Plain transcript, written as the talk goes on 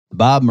The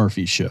Bob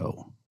Murphy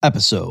Show,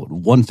 episode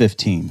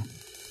 115.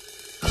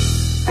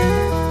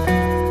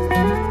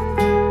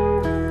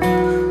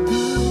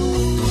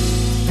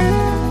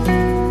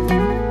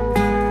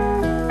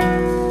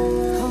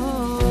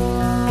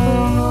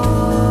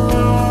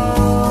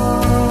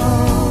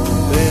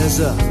 There's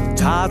a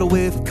tidal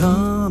wave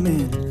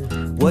coming.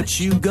 What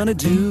you gonna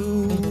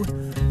do?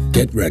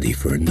 Get ready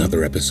for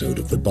another episode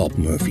of The Bob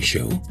Murphy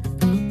Show,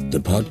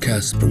 the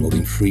podcast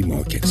promoting free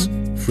markets,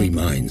 free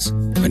minds,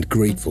 and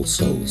grateful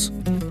souls.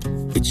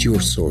 It's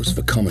your source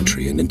for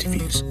commentary and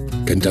interviews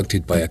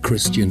conducted by a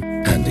Christian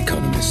and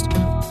economist.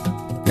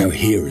 Now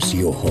here's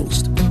your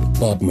host,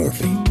 Bob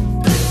Murphy.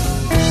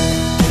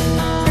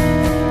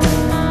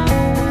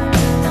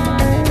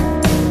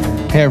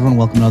 Hey everyone,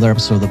 welcome to another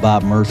episode of The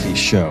Bob Murphy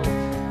Show.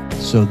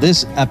 So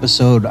this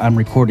episode I'm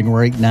recording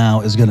right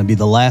now is going to be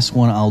the last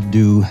one I'll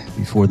do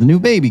before the new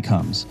baby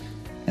comes.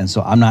 And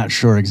so I'm not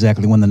sure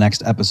exactly when the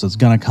next episode's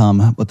going to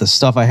come, but the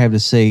stuff I have to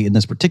say in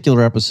this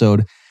particular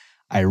episode,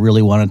 I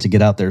really wanted to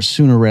get out there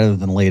sooner rather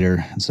than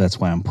later. And so that's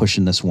why I'm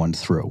pushing this one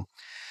through.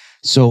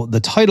 So the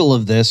title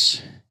of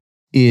this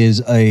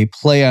is a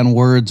play on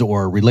words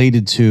or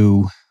related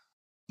to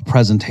a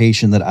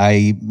presentation that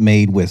I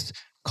made with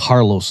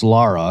Carlos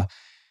Lara,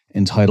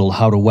 entitled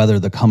How to Weather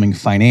the Coming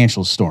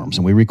Financial Storms.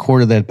 And we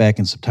recorded that back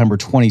in September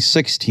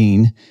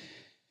 2016,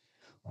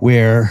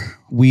 where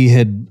we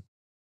had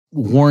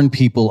warned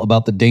people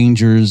about the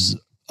dangers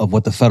of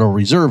what the Federal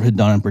Reserve had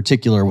done, in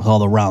particular with all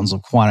the rounds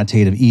of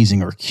quantitative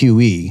easing or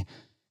QE.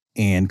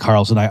 And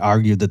Carlos and I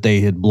argued that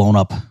they had blown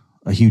up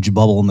a huge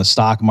bubble in the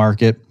stock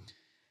market.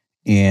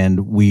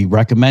 And we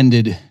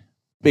recommended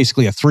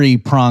basically a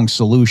three-pronged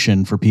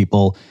solution for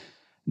people.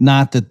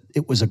 Not that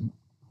it was a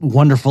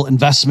wonderful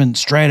investment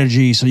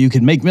strategy so you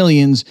can make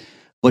millions,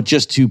 but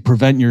just to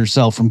prevent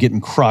yourself from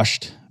getting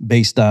crushed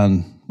based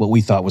on what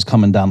we thought was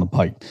coming down the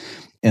pipe.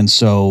 And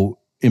so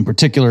in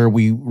particular,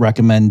 we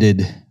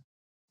recommended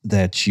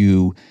that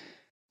you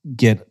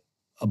get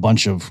a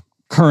bunch of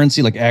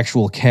currency, like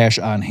actual cash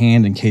on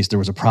hand in case there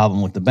was a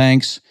problem with the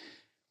banks.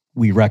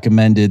 We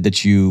recommended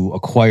that you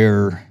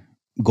acquire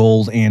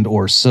gold and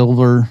or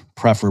silver,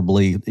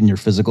 preferably in your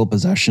physical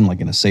possession,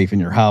 like in a safe in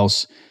your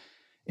house,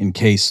 in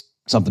case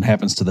something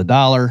happens to the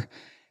dollar.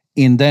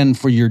 And then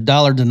for your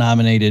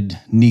dollar-denominated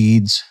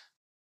needs,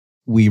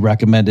 we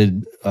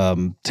recommended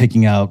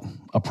taking out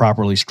a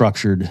properly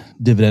structured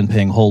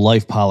dividend-paying whole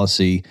life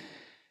policy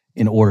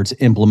in order to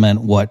implement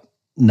what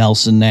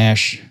Nelson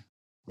Nash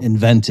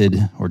invented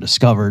or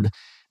discovered,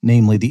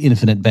 namely the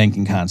infinite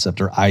banking concept,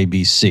 or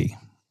IBC.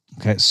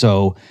 Okay,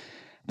 so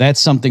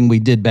that's something we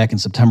did back in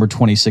September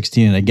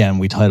 2016. And again,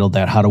 we titled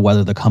that How to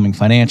Weather the Coming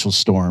Financial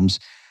Storms.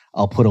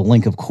 I'll put a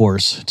link, of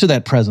course, to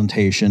that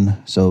presentation.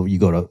 So you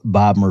go to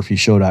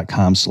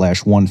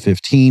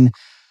bobmurphyshow.com/115.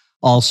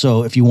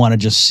 Also, if you want to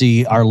just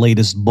see our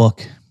latest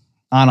book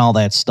on all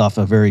that stuff,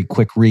 a very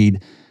quick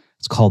read,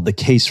 it's called The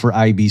Case for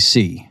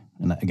IBC.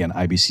 And again,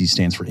 IBC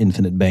stands for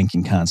Infinite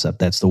Banking Concept.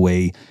 That's the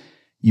way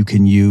you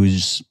can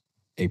use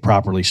a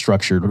properly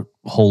structured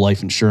whole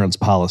life insurance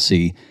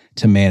policy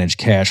to manage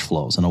cash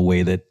flows in a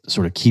way that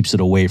sort of keeps it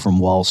away from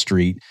Wall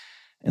Street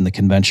in the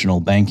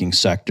conventional banking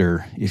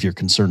sector, if you're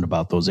concerned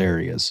about those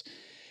areas.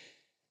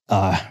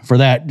 For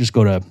that, just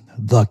go to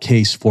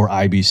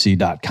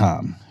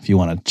thecaseforibc.com if you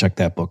want to check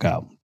that book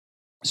out.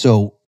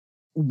 So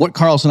what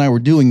Carlos and I were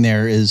doing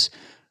there is,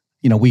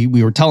 we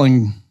were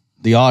telling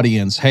the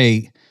audience,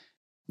 hey,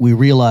 we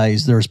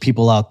realize there's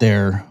people out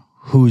there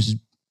whose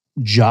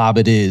job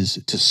it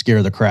is to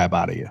scare the crap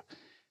out of you.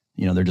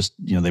 They're just,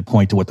 they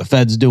point to what the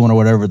Fed's doing or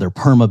whatever. They're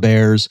perma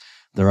bears.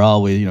 They're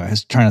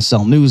always, trying to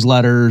sell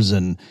newsletters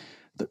and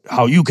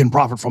how you can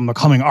profit from the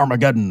coming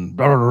Armageddon,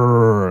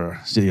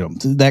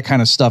 that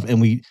kind of stuff. And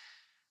we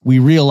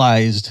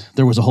realized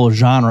there was a whole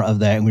genre of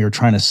that, and we were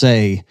trying to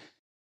say,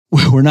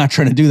 we're not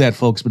trying to do that,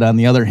 folks. But on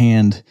the other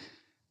hand,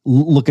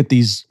 look at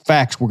these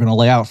facts we're going to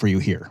lay out for you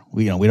here.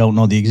 We don't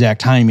know the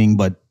exact timing,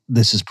 but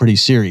this is pretty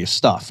serious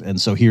stuff.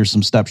 And so here's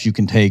some steps you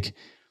can take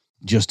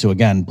just to,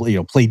 again,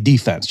 play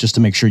defense, just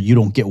to make sure you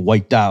don't get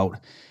wiped out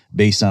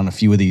based on a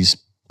few of these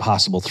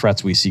possible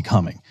threats we see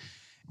coming.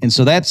 And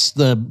so that's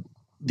the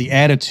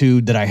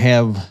attitude that I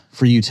have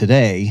for you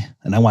today.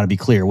 And I want to be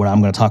clear, what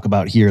I'm going to talk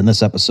about here in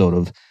this episode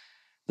of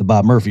the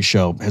Bob Murphy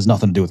Show has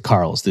nothing to do with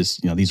Carlos.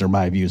 These are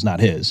my views,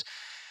 not his.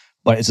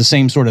 But it's the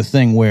same sort of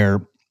thing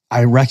where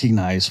I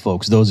recognize,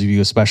 folks, those of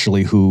you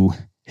especially who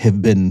have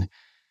been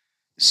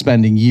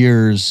spending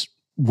years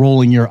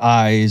rolling your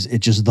eyes at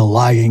just the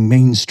lying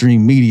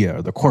mainstream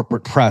media, the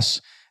corporate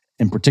press,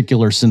 in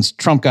particular since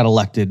Trump got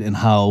elected, and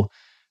how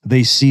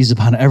they seize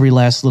upon every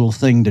last little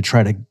thing to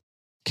try to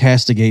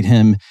castigate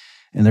him.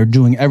 And they're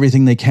doing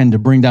everything they can to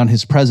bring down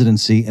his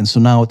presidency. And so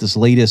now with this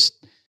latest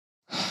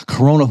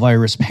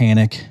coronavirus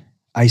panic,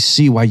 I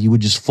see why you would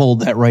just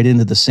fold that right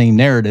into the same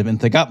narrative and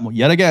think,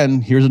 yet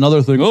again, here's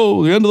another thing.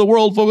 Oh, the end of the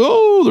world, folks.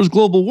 Oh, there's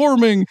global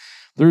warming.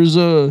 There's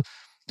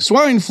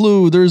swine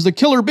flu. There's the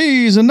killer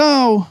bees. And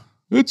now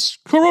it's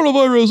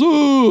coronavirus.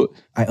 Oh.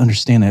 I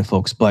understand that,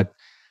 folks. But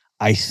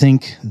I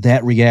think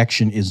that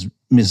reaction is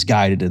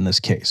misguided in this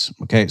case.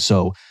 Okay,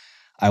 so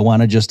I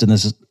want to just in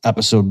this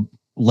episode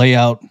lay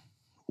out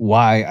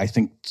why I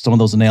think some of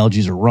those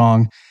analogies are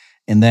wrong,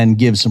 and then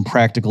give some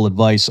practical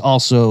advice.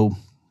 Also,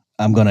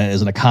 I'm going to,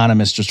 as an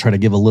economist, just try to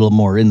give a little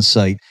more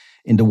insight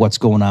into what's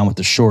going on with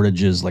the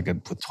shortages, like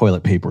with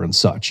toilet paper and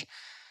such.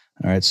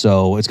 All right,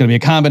 so it's going to be a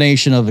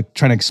combination of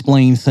trying to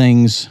explain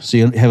things so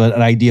you have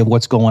an idea of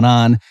what's going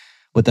on,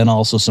 but then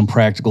also some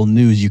practical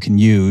news you can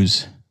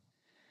use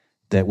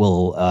that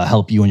will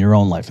help you in your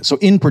own life. So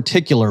in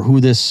particular,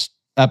 who this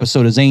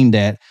episode is aimed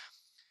at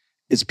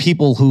is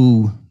people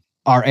who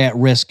are at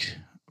risk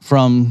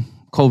from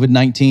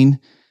COVID-19.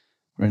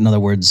 In other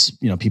words,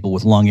 people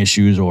with lung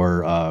issues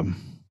or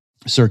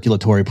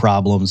circulatory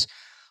problems,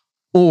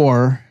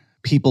 or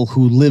people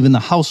who live in the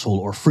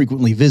household or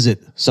frequently visit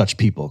such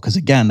people. Because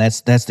again,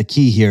 that's the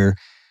key here.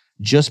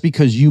 Just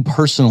because you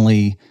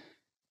personally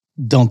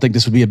don't think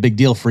this would be a big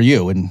deal for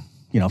you, and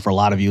for a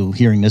lot of you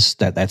hearing this,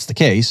 that's the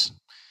case.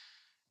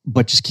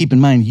 But just keep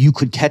in mind, you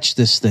could catch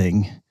this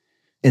thing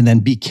and then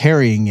be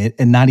carrying it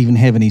and not even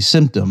have any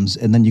symptoms,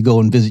 and then you go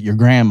and visit your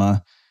grandma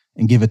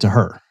and give it to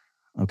her.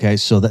 Okay,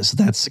 so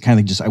that's kind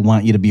of just, I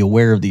want you to be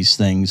aware of these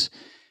things.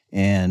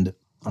 And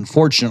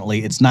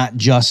unfortunately, it's not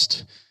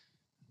just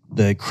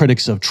the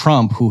critics of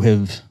Trump who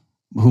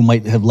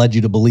might have led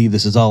you to believe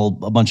this is all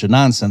a bunch of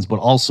nonsense, but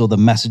also the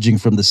messaging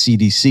from the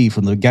CDC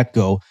from the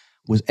get-go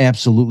was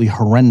absolutely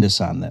horrendous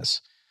on this.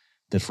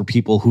 That for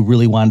people who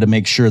really wanted to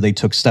make sure they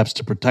took steps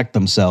to protect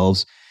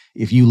themselves,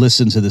 if you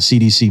listen to the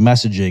CDC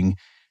messaging,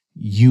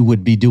 you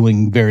would be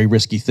doing very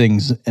risky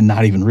things and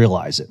not even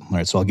realize it. All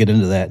right, so I'll get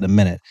into that in a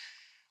minute.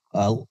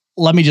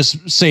 Let me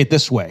just say it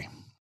this way.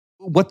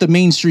 What the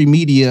mainstream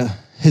media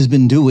has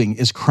been doing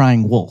is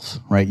crying wolf,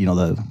 right?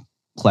 The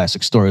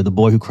classic story of the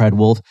boy who cried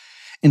wolf.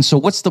 And so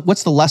what's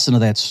the lesson of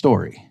that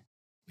story?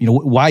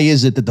 Why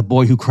is it that the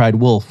boy who cried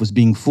wolf was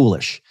being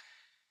foolish?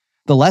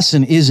 The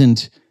lesson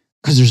isn't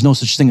because there's no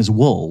such thing as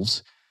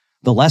wolves.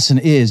 The lesson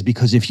is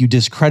because if you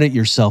discredit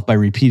yourself by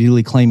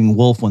repeatedly claiming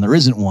wolf when there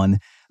isn't one,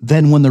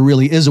 then when there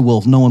really is a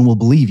wolf, no one will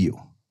believe you,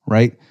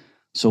 right?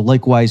 So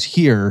likewise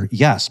here,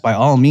 yes, by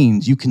all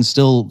means, you can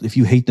still, if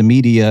you hate the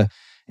media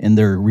and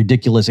their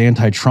ridiculous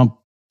anti-Trump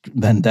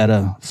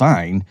vendetta,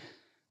 fine.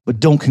 But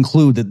don't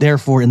conclude that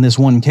therefore in this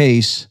one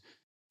case,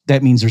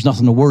 that means there's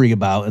nothing to worry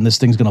about and this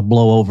thing's going to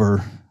blow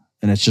over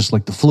and it's just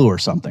like the flu or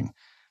something.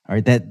 All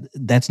right,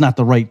 that's not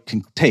the right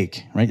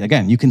take, right?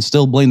 Again, you can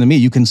still blame the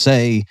media. You can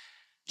say,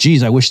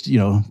 geez, I wish,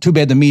 too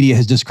bad the media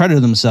has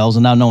discredited themselves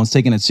and now no one's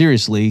taking it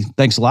seriously.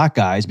 Thanks a lot,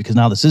 guys, because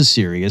now this is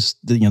serious.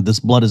 This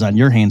blood is on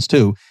your hands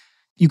too.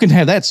 You can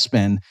have that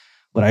spin,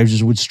 but I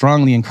just would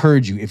strongly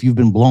encourage you, if you've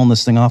been blowing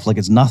this thing off like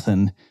it's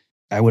nothing,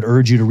 I would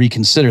urge you to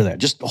reconsider that.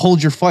 Just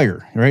hold your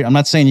fire, right? I'm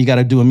not saying you got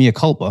to do a mea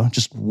culpa.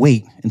 Just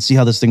wait and see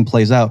how this thing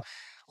plays out.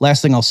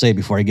 Last thing I'll say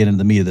before I get into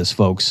the meat of this,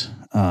 folks.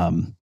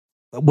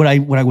 What I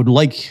would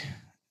like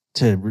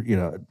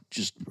to,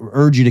 just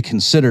urge you to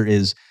consider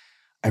is,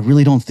 I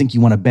really don't think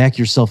you want to back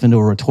yourself into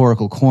a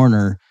rhetorical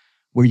corner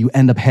where you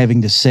end up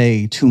having to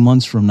say 2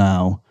 months from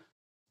now,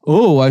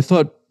 oh, I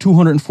thought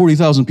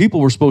 240,000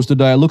 people were supposed to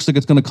die. It looks like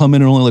it's going to come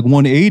in at only like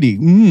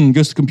 180.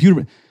 Guess the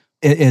computer...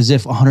 As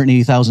if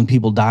 180,000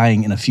 people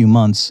dying in a few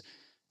months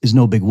is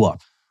no big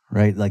whoop,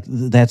 right? Like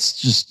that's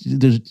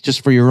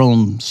just for your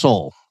own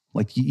soul.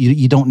 Like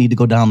you don't need to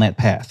go down that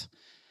path.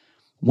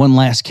 One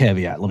last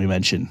caveat, let me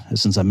mention,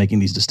 since I'm making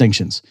these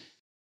distinctions.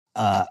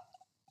 I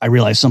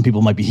realize some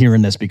people might be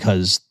hearing this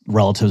because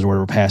relatives or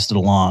whatever passed it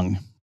along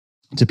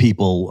to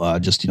people.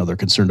 They're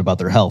concerned about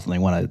their health and they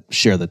want to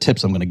share the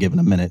tips I'm going to give in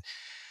a minute.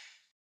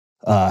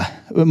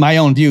 My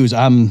own views,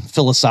 I'm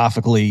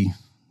philosophically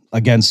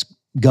against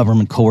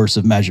government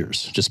coercive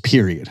measures, just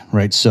period,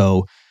 right?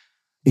 So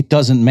it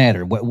doesn't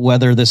matter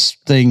whether this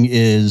thing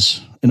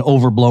is an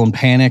overblown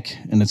panic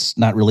and it's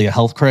not really a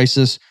health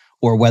crisis,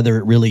 or whether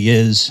it really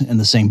is in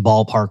the same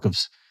ballpark of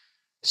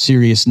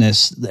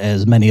seriousness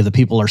as many of the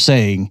people are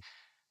saying.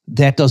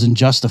 That doesn't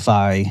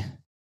justify,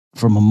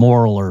 from a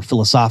moral or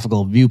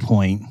philosophical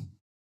viewpoint,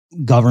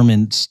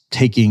 governments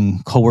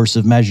taking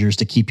coercive measures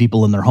to keep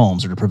people in their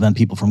homes or to prevent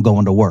people from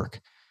going to work.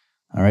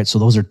 All right, so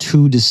those are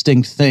two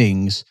distinct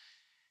things.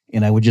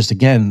 And I would just,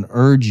 again,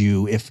 urge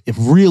you, if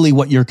really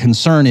what your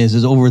concern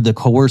is over the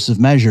coercive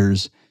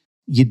measures,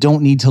 you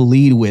don't need to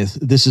lead with,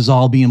 this is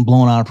all being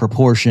blown out of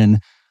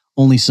proportion.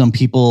 Only some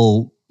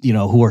people,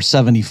 who are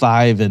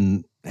 75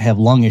 and have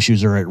lung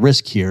issues are at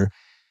risk here.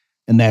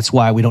 And that's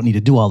why we don't need to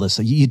do all this.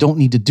 You don't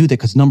need to do that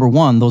because, number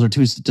one, those are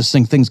two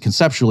distinct things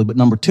conceptually. But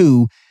number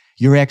two,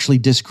 you're actually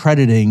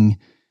discrediting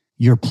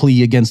your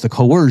plea against the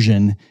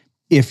coercion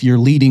if you're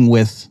leading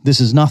with, this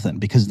is nothing.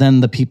 Because then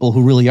the people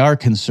who really are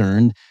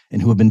concerned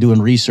and who have been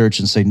doing research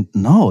and say,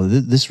 no,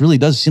 this really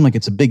does seem like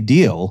it's a big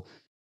deal,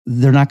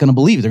 they're not going to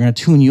believe it. They're going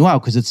to tune you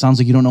out because it sounds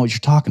like you don't know what you're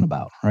talking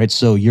about, right?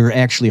 So you're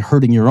actually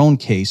hurting your own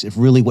case if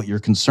really what your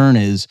concern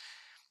is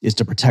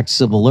to protect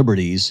civil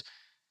liberties.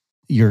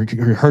 You're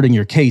hurting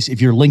your case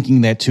if you're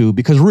linking that to,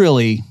 because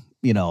really,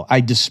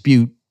 I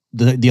dispute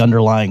the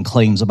underlying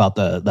claims about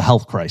the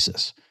health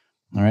crisis.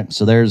 All right,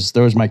 so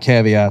there's my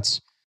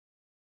caveats.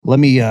 Let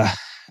me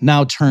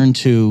now turn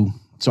to,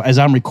 so as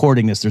I'm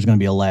recording this, there's going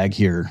to be a lag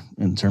here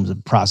in terms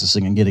of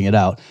processing and getting it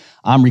out.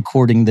 I'm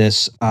recording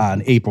this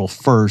on April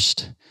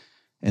 1st.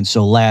 And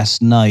so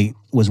last night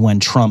was when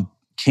Trump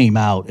came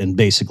out and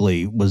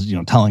basically was,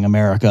 telling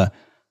America,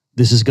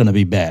 this is going to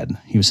be bad.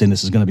 He was saying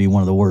this is going to be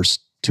one of the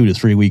worst 2 to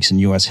 3 weeks in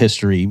U.S.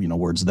 history,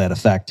 words to that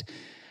effect,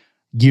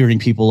 gearing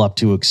people up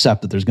to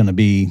accept that there's going to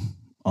be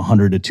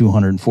 100 to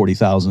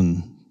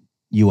 240,000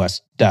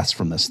 U.S. deaths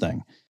from this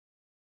thing.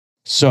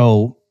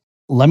 So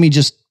let me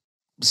just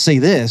say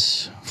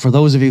this for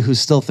those of you who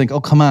still think, oh,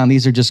 come on,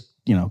 these are just,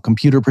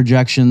 computer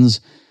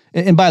projections.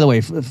 And by the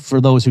way, for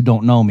those who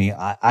don't know me,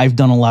 I've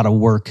done a lot of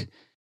work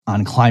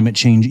on climate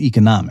change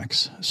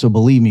economics. So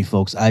believe me,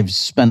 folks, I've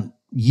spent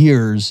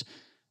years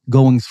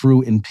going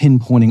through and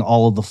pinpointing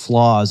all of the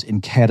flaws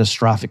in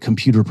catastrophic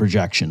computer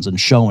projections and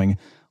showing,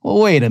 well,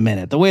 wait a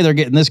minute, the way they're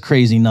getting this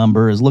crazy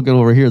number is, look at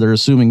over here, they're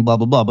assuming blah,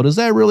 blah, blah. But is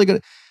that really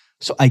good?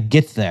 So I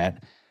get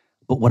that.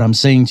 But what I'm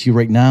saying to you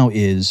right now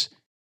is,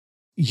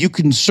 you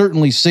can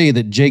certainly say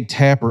that Jake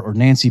Tapper or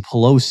Nancy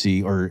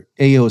Pelosi or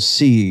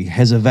AOC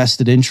has a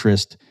vested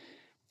interest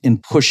in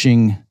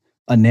pushing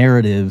a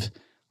narrative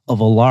of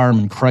alarm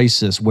and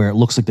crisis where it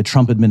looks like the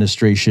Trump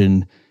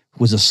administration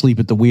was asleep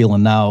at the wheel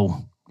and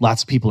now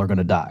lots of people are going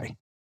to die.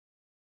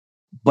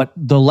 But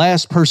the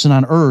last person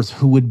on earth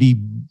who would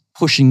be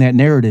pushing that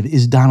narrative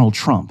is Donald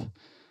Trump.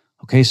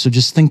 Okay, so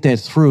just think that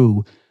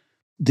through.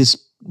 This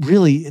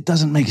really, it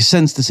doesn't make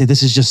sense to say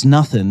this is just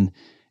nothing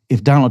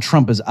if Donald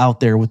Trump is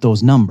out there with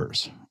those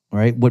numbers,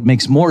 right? What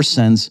makes more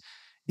sense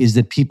is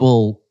that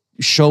people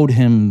showed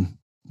him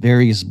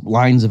various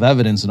lines of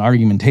evidence and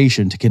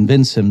argumentation to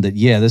convince him that,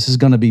 yeah, this is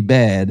going to be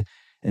bad.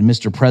 And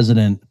Mr.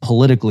 President,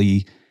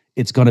 politically,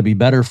 it's going to be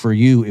better for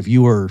you if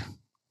you were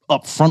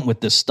up front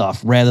with this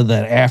stuff rather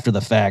than after the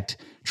fact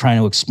trying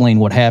to explain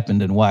what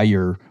happened and why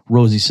your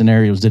rosy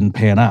scenarios didn't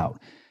pan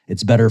out.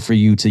 It's better for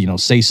you to,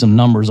 say some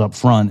numbers up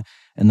front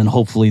and then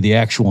hopefully the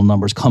actual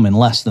numbers come in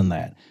less than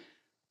that.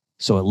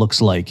 So it looks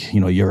like,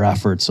 the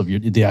efforts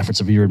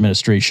of your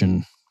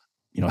administration,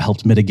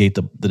 helped mitigate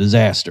the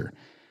disaster.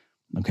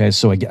 Okay,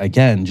 so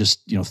again,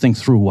 just think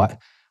through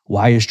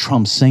why is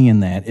Trump saying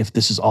that if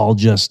this is all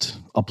just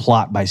a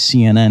plot by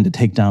CNN to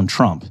take down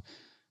Trump?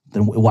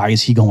 Then why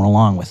is he going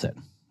along with it?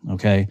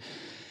 Okay,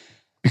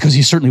 because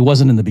he certainly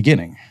wasn't in the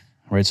beginning,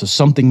 right? So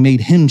something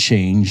made him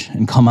change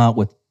and come out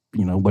with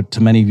what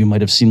to many of you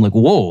might have seemed like,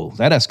 whoa,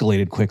 that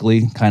escalated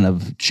quickly, kind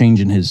of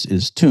changing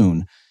his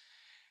tune.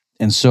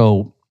 And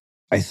so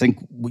I think,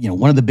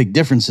 one of the big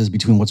differences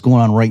between what's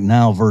going on right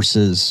now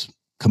versus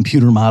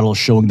computer models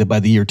showing that by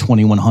the year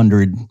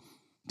 2100,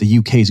 the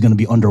UK is going to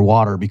be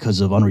underwater because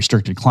of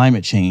unrestricted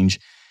climate change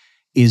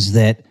is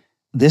that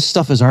this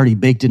stuff is already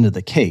baked into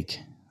the cake,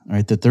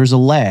 right? That there's a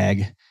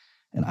lag.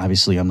 And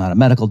obviously I'm not a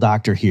medical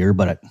doctor here,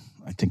 but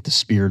I think the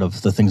spirit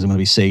of the things I'm going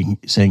to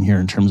be saying here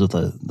in terms of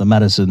the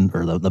medicine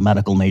or the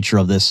medical nature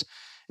of this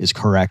is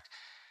correct.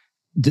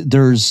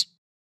 There's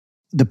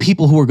the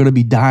people who are going to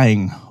be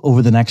dying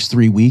over the next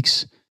 3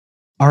 weeks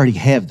already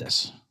have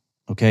this,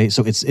 okay?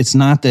 So it's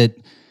not that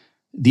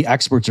the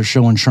experts are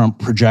showing Trump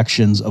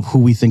projections of who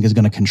we think is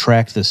going to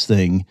contract this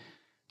thing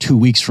 2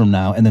 weeks from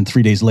now, and then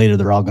 3 days later,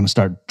 they're all going to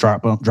start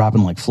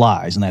dropping like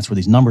flies, and that's where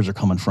these numbers are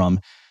coming from.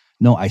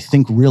 No, I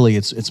think really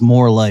it's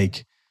more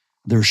like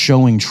they're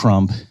showing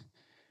Trump,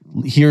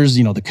 here's,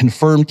 the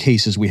confirmed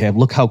cases we have.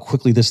 Look how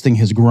quickly this thing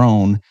has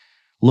grown.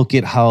 Look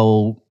at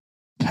how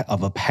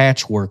of a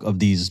patchwork of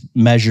these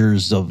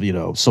measures of,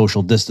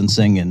 social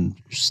distancing and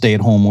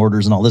stay-at-home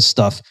orders and all this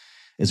stuff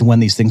is when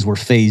these things were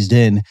phased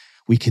in.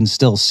 We can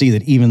still see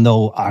that even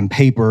though on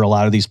paper a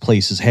lot of these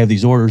places have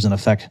these orders in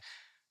effect,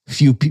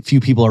 few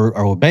people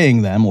are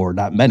obeying them, or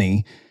not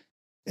many,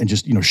 and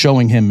just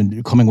showing him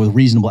and coming with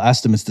reasonable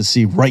estimates to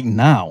see right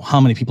now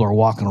how many people are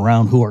walking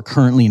around who are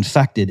currently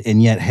infected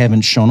and yet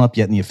haven't shown up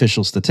yet in the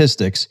official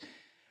statistics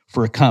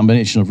for a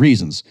combination of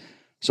reasons.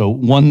 So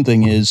one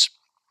thing is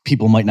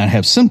people might not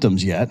have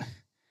symptoms yet,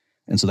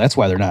 and so that's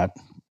why they're not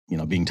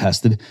being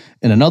tested.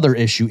 And another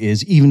issue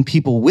is even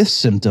people with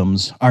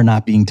symptoms are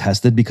not being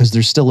tested because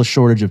there's still a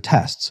shortage of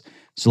tests.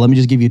 So let me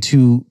just give you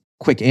 2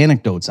 quick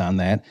anecdotes on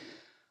that.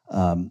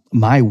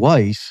 My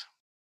wife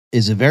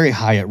is a very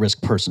high at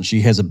risk person.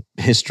 She has a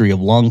history of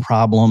lung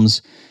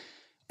problems.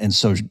 And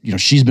so,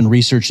 she's been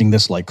researching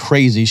this like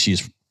crazy.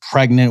 She's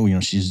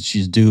pregnant,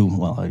 she's due,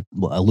 well, I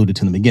alluded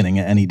to in the beginning,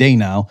 any day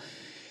now.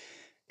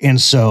 And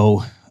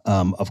so,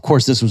 of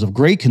course, this was of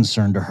great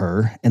concern to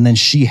her. And then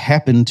she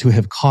happened to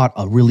have caught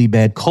a really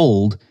bad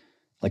cold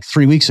like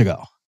 3 weeks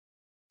ago.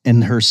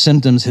 And her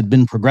symptoms had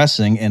been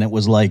progressing. And it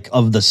was like,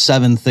 of the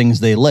 7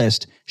 things they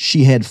list,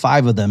 she had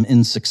 5 of them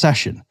in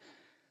succession.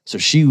 So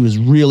she was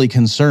really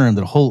concerned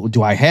that,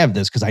 do I have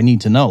this? Because I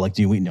need to know, like,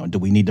 do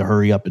we need to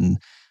hurry up and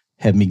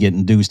have me get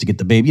induced to get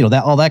the baby?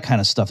 All that kind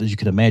of stuff, as you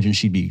could imagine,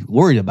 she'd be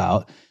worried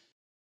about.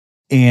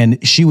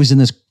 And she was in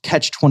this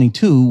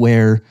catch-22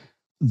 where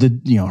her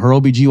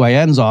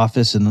OBGYN's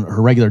office and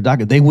her regular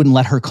doctor, they wouldn't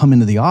let her come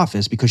into the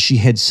office because she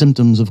had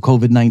symptoms of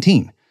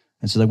COVID-19.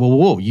 And so like,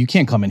 whoa, you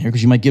can't come in here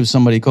because you might give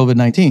somebody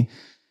COVID-19.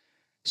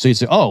 So you'd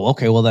say, oh,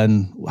 okay, well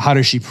then how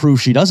does she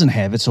prove she doesn't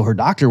have it? So her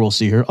doctor will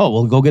see her. Oh,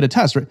 well, go get a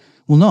test, right?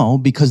 Well, no,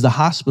 because the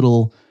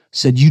hospital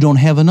said you don't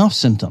have enough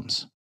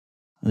symptoms.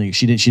 I think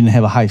she didn't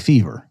have a high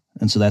fever.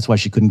 And so that's why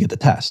she couldn't get the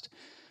test.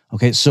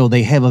 Okay, so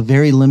they have a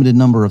very limited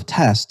number of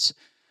tests.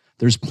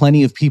 There's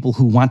plenty of people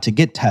who want to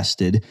get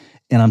tested.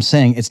 And I'm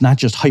saying it's not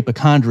just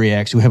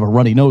hypochondriacs who have a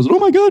runny nose. Oh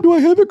my God, do I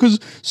have it? Because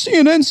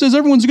CNN says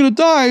everyone's going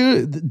to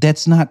die.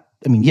 That's not,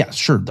 I mean, yeah,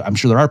 sure. I'm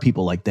sure there are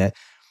people like that,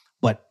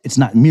 but it's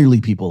not merely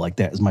people like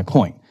that is my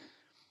point.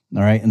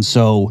 All right. And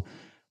so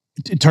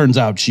it turns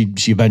out she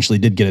eventually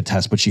did get a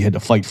test, but she had to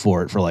fight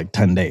for it for like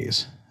 10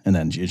 days. And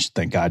then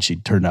thank God she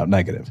turned out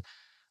negative.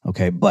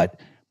 Okay. But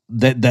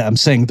that I'm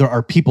saying there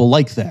are people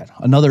like that.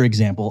 Another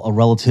example, a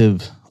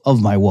relative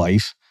of my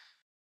wife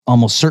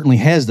almost certainly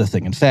has the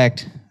thing. In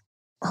fact,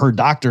 her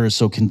doctor is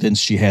so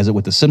convinced she has it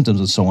with the symptoms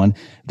and so on,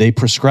 they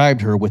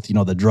prescribed her with,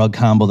 the drug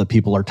combo that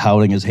people are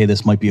touting as, hey,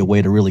 this might be a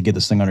way to really get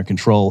this thing under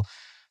control.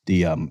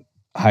 The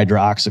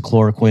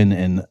hydroxychloroquine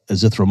and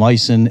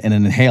azithromycin and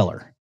an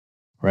inhaler,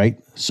 right?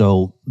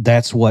 So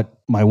that's what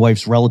my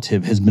wife's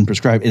relative has been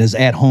prescribed and is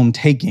at home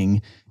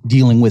taking,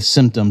 dealing with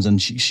symptoms. And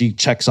she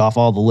checks off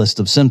all the list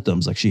of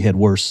symptoms. Like she had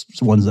worse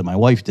ones than my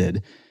wife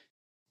did.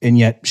 And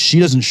yet she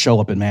doesn't show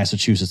up in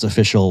Massachusetts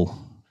official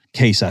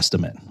case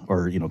estimate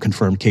or,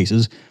 confirmed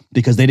cases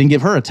because they didn't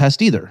give her a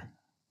test either.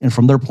 And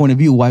from their point of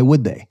view, why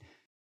would they?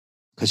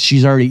 Because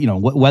she's already,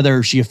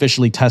 whether she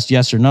officially tests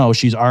yes or no,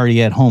 she's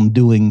already at home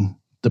doing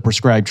the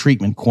prescribed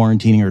treatment,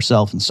 quarantining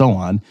herself and so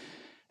on.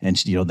 And,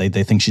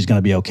 they think she's going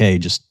to be okay.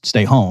 Just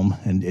stay home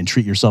and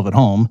treat yourself at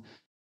home.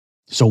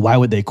 So why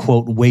would they,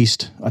 quote,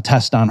 waste a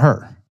test on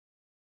her?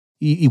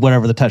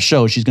 Whatever the test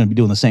shows, she's going to be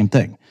doing the same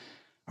thing.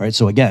 All right.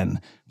 So again,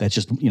 that's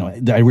just,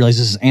 I realize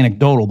this is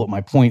anecdotal, but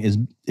my point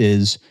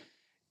is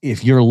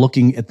if you're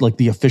looking at like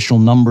the official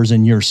numbers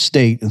in your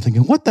state and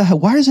thinking, what the hell,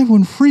 why is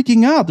everyone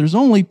freaking out? There's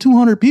only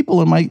 200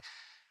 people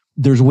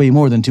there's way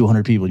more than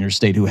 200 people in your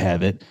state who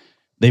have it.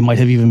 They might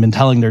have even been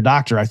telling their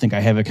doctor, I think I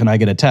have it. Can I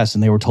get a test?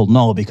 And they were told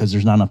no, because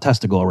there's not enough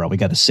tests to go around. We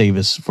got to save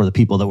this for the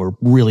people that were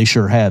really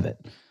sure have it.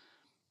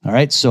 All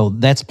right. So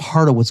that's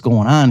part of what's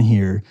going on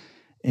here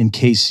in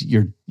case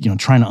you're,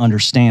 trying to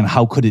understand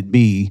how could it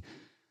be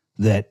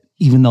that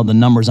even though the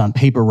numbers on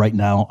paper right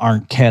now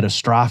aren't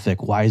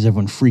catastrophic, why is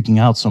everyone freaking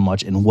out so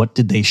much? And what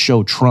did they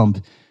show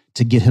Trump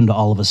to get him to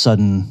all of a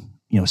sudden,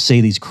 say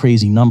these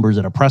crazy numbers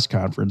at a press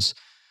conference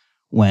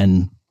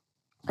when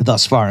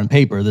thus far in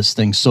paper, this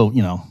thing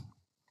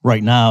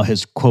right now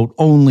has, quote,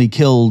 only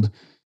killed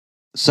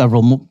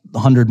several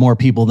hundred more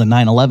people than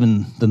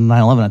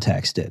 9/11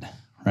 attacks did,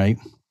 right?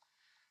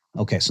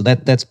 Okay, so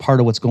that's part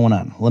of what's going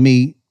on. Let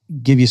me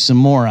give you some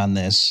more on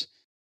this.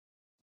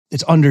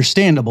 It's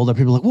understandable that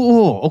people are like,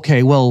 whoa,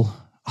 okay, well,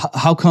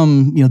 how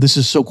come, this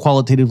is so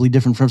qualitatively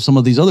different from some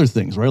of these other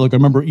things, right? Like I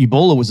remember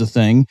Ebola was a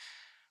thing.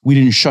 We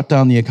didn't shut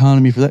down the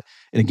economy for that.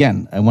 And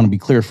again, I want to be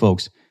clear,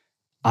 folks,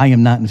 I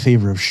am not in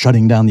favor of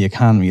shutting down the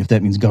economy if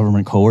that means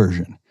government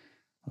coercion.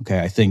 Okay,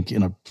 I think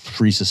in a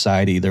free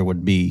society, there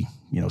would be,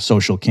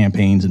 social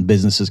campaigns and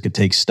businesses could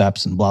take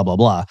steps and blah, blah,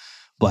 blah.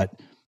 But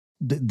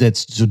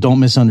so don't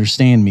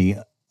misunderstand me.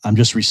 I'm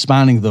just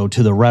responding, though,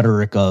 to the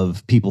rhetoric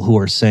of people who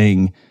are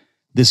saying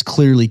this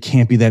clearly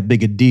can't be that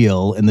big a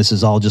deal, and this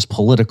is all just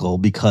political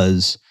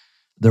because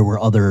there were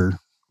other,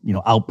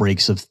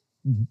 outbreaks of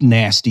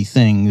nasty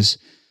things,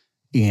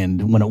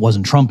 and when it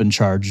wasn't Trump in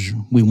charge,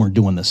 we weren't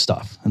doing this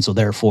stuff. And so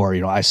therefore,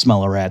 I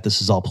smell a rat,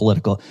 this is all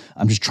political.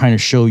 I'm just trying to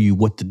show you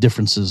what the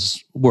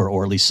differences were,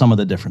 or at least some of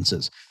the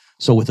differences.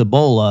 So with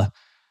Ebola,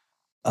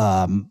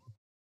 I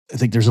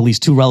think there's at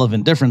least two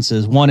relevant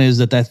differences. One is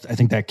that I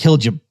think that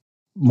killed you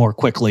more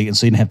quickly, and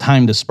so you didn't have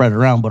time to spread it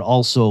around, but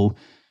also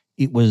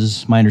it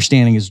was, my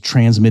understanding is,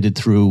 transmitted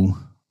through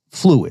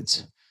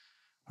fluids,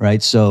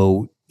 right?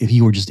 So if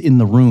you were just in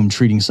the room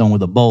treating someone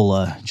with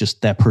Ebola,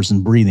 just that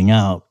person breathing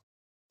out,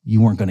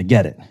 you weren't going to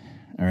get it,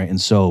 all right? And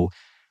so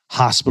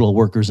hospital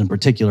workers in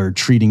particular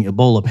treating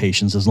Ebola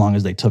patients, as long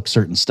as they took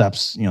certain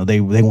steps,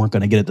 they weren't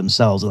going to get it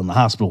themselves, and then the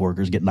hospital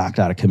workers get knocked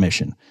out of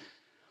commission,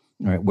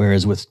 all right?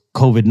 Whereas with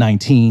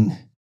COVID-19,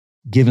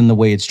 given the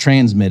way it's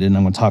transmitted, and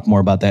I'm going to talk more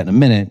about that in a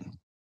minute,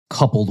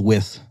 coupled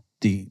with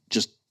the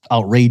just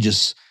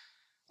outrageous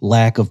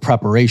lack of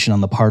preparation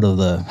on the part of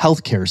the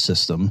healthcare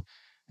system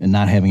and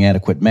not having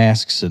adequate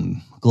masks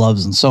and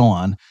gloves and so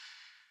on,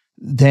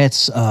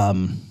 that's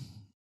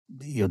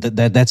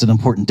that's an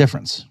important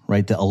difference,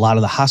 right? That a lot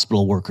of the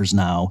hospital workers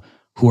now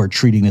who are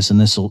treating this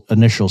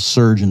initial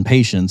surge in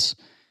patients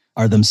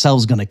are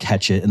themselves going to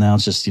catch it, and now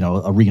it's just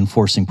a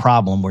reinforcing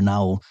problem where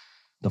now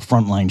the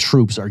frontline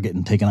troops are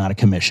getting taken out of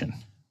commission.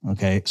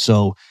 Okay,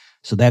 so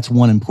that's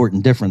one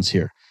important difference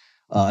here.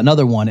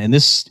 Another one, and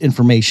this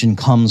information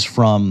comes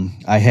from,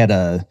 I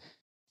had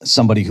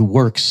somebody who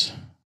works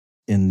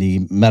in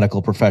the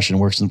medical profession,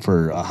 works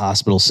for a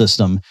hospital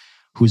system,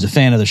 who's a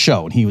fan of the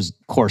show, and he was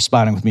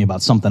corresponding with me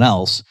about something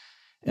else.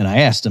 And I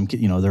asked him,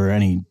 can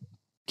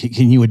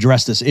you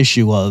address this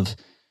issue of,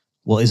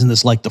 well, isn't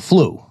this like the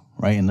flu,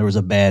 right? And there was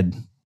I think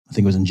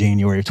it was in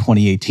January of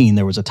 2018,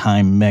 there was a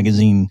Time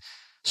magazine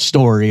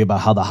story about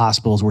how the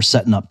hospitals were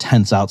setting up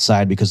tents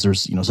outside because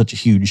there's, such a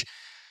huge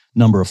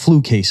number of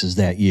flu cases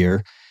that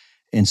year.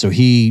 And so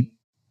he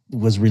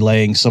was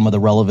relaying some of the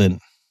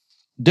relevant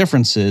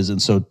differences.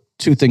 And so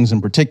two things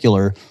in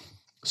particular.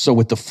 So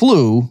with the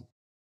flu,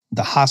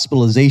 the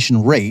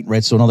hospitalization rate,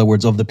 right? So in other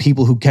words, of the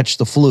people who catch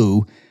the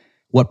flu,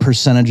 what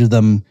percentage of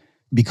them,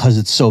 because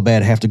it's so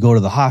bad, have to go to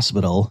the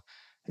hospital?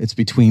 It's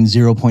between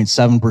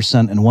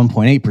 0.7% and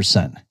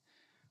 1.8%.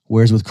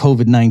 Whereas with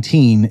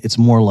COVID-19, it's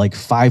more like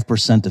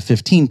 5% to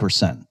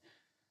 15%.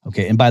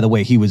 Okay. And by the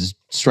way, he was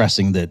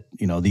stressing that,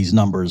 these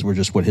numbers were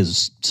just what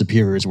his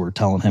superiors were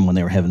telling him when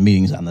they were having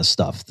meetings on this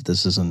stuff, that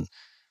this isn't,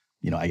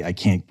 I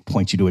can't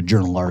point you to a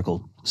journal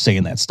article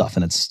saying that stuff.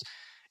 And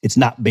it's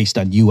not based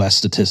on U.S.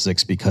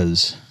 statistics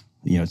because,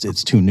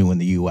 it's too new in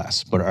the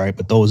U.S. But all right,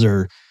 but those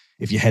are,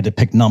 if you had to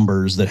pick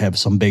numbers that have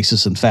some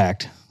basis in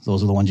fact,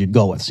 those are the ones you'd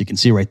go with. So you can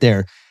see right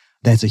there,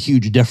 that's a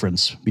huge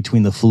difference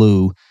between the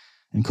flu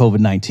and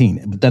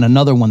COVID-19. But then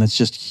another one that's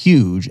just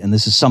huge, and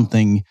this is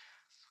something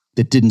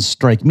that didn't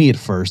strike me at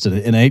first,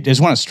 and I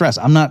just want to stress,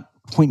 I'm not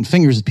pointing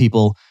fingers at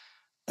people.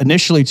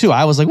 Initially, too,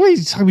 I was like, wait,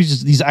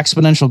 just these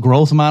exponential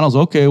growth models?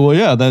 Okay, well,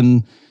 yeah,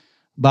 then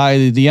by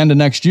the end of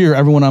next year,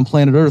 everyone on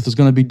planet Earth is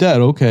going to be dead.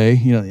 Okay,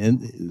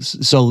 and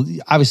so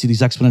obviously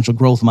these exponential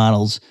growth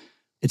models,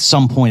 at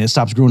some point, it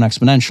stops growing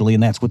exponentially,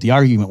 and that's what the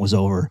argument was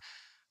over.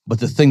 But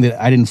the thing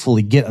that I didn't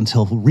fully get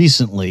until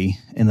recently,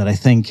 and that I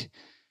think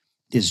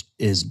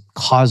is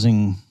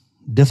causing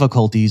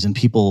difficulties in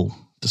people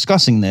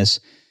discussing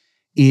this,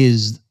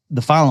 is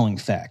the following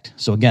fact.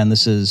 So again,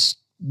 this is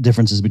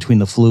differences between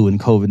the flu and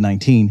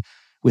COVID-19.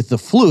 With the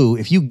flu,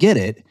 if you get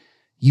it,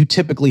 you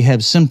typically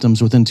have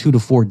symptoms within 2 to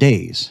 4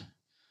 days,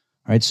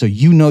 right? So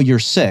you're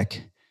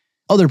sick,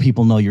 other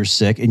people know you're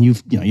sick, and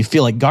you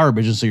feel like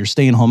garbage, and so you're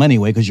staying home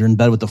anyway because you're in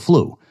bed with the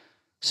flu.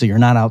 So you're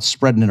not out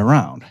spreading it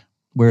around.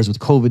 Whereas with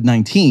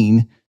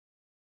COVID-19,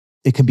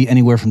 it could be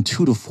anywhere from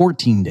 2 to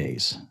 14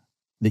 days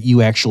that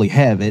you actually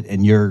have it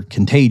and you're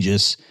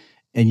contagious,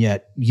 and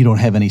yet you don't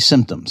have any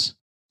symptoms.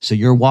 So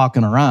you're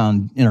walking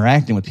around,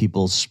 interacting with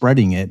people,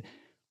 spreading it,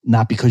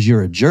 not because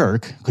you're a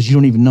jerk, because you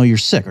don't even know you're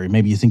sick, or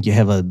maybe you think you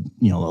have a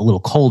little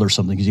cold or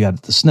something because you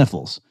got the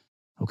sniffles.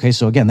 Okay,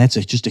 so again, that's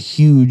just a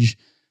huge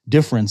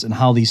difference in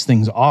how these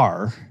things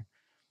are,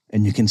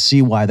 and you can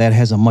see why that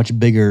has a much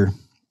bigger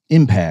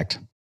impact.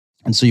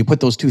 And so you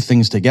put those two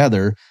things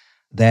together,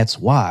 that's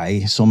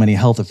why so many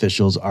health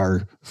officials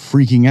are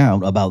freaking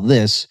out about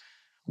this,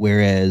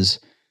 whereas,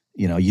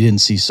 you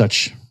didn't see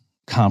such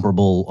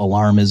comparable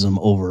alarmism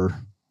over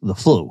the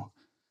flu, all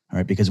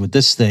right? Because with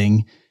this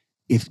thing,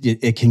 if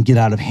it can get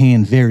out of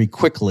hand very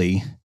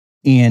quickly,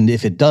 and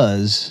if it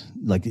does,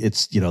 like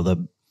it's,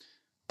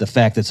 the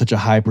fact that such a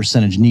high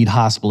percentage need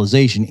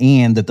hospitalization,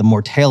 and that the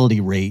mortality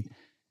rate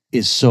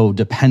is so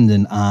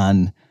dependent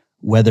on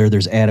whether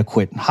there's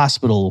adequate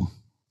hospital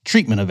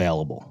treatment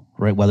available,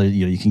 right? Whether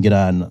you can get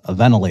on a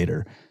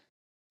ventilator,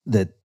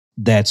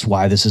 that's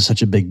why this is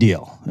such a big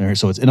deal. Right?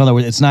 So it's, in other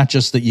words, it's not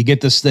just that you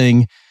get this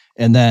thing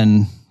and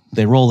then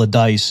they roll the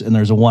dice and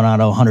there's a 1 out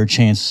of 100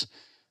 chance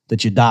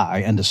that you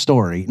die, end of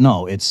story.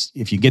 No, it's,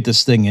 if you get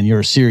this thing and you're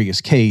a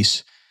serious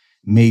case,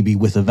 maybe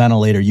with a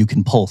ventilator you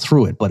can pull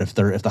through it. But if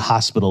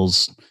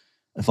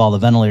all the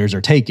ventilators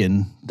are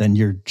taken, then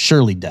you're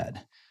surely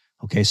dead.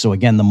 Okay, so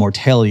again, the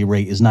mortality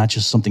rate is not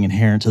just something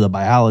inherent to the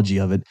biology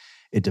of it.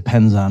 It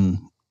depends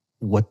on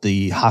what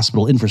the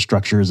hospital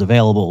infrastructure is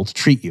available to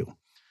treat you.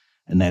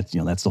 And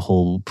that's the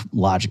whole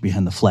logic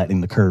behind the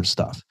flattening the curve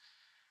stuff.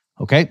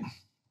 Okay,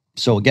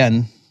 so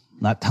again,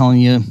 not telling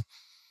you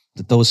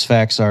that those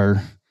facts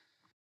are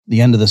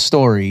the end of the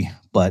story,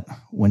 but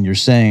when you're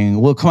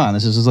saying, well, come on,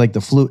 this is like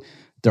the flu,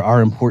 there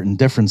are important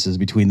differences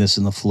between this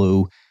and the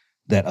flu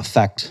that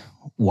affect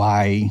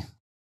why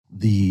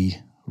the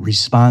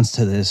response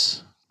to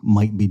this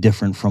might be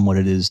different from what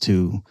it is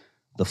to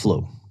the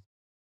flu.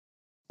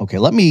 Okay,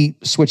 let me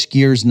switch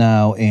gears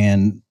now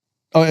and,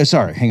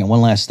 hang on,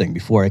 one last thing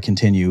before I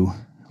continue.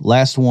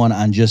 Last one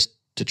on just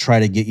to try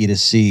to get you to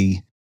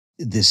see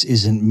this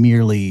isn't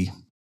merely,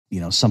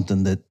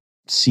 something that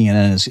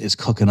CNN is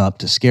cooking up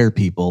to scare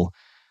people.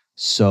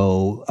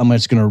 So I'm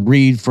just going to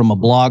read from a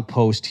blog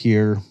post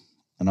here,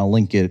 and I'll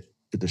link it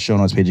at the show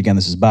notes page. Again,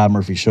 this is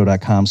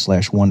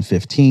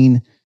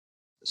bobmurphyshow.com/115.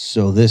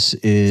 So this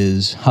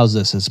is, how's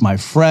this? It's my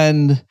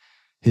friend,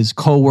 his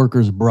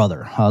coworker's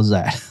brother. How's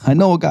that? I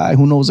know a guy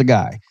who knows a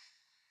guy.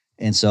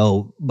 And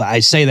so, but I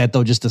say that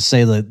though, just to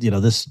say that,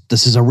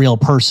 this is a real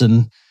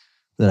person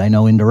that I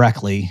know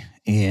indirectly,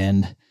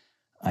 and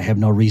I have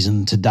no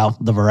reason to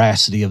doubt the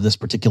veracity of this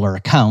particular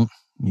account.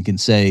 You can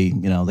say,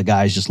 the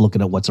guy's just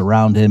looking at what's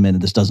around him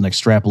and this doesn't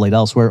extrapolate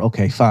elsewhere.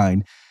 Okay,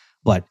 fine.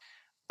 But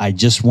I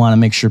just want to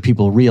make sure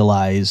people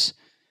realize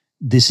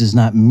this is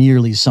not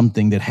merely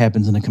something that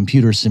happens in a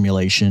computer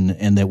simulation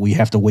and that we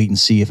have to wait and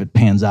see if it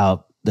pans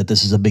out that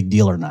this is a big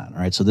deal or not. All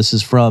right. So this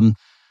is from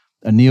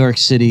a New York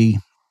City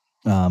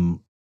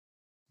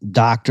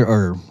doctor,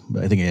 or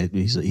I think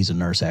he's a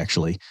nurse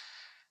actually.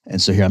 And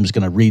so here I'm just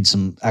going to read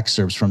some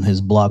excerpts from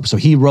his blog. So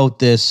he wrote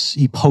this,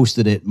 he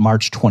posted it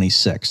March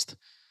 26th.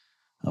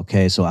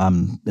 Okay, so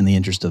I'm in the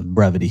interest of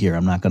brevity here.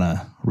 I'm not going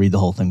to read the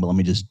whole thing, but let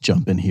me just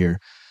jump in here.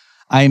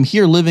 I am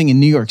here living in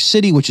New York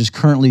City, which is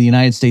currently the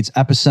United States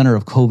epicenter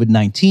of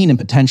COVID-19 and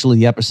potentially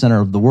the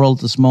epicenter of the world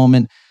at this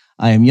moment.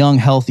 I am young,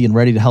 healthy, and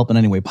ready to help in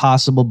any way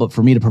possible, but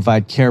for me to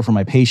provide care for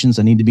my patients,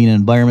 I need to be in an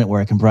environment where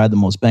I can provide the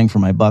most bang for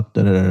my buck.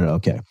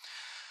 Okay.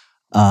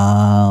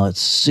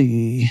 Let's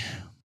see.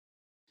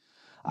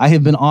 I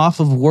have been off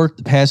of work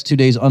the past 2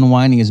 days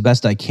unwinding as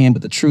best I can,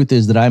 but the truth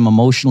is that I'm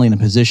emotionally in a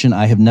position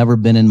I have never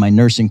been in my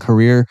nursing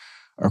career,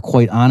 or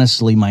quite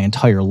honestly, my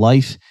entire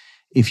life.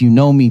 If you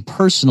know me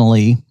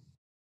personally,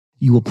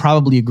 you will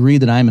probably agree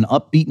that I'm an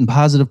upbeat and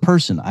positive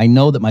person. I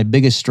know that my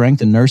biggest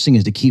strength in nursing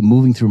is to keep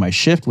moving through my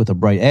shift with a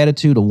bright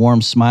attitude, a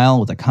warm smile,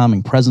 with a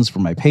calming presence for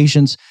my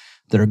patients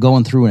that are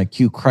going through an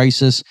acute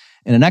crisis,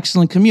 and an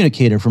excellent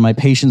communicator for my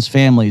patients'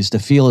 families to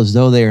feel as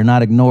though they are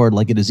not ignored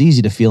like it is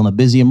easy to feel in a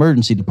busy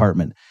emergency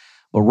department.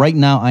 But right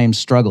now I am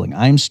struggling.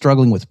 I am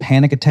struggling with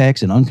panic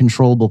attacks and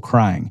uncontrollable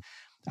crying.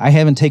 I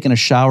haven't taken a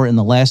shower in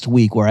the last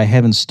week where I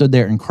haven't stood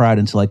there and cried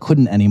until I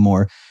couldn't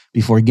anymore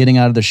before getting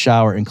out of the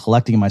shower and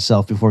collecting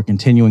myself before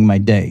continuing my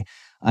day.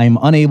 I am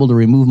unable to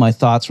remove my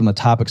thoughts from the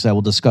topics I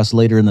will discuss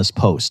later in this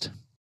post.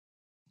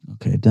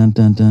 Okay,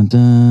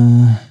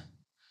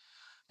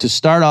 To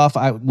start off,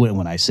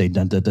 when I say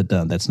dun, dun, dun,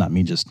 dun, that's not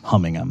me just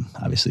humming. I'm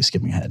obviously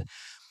skipping ahead.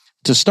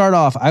 To start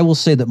off, I will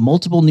say that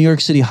multiple New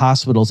York City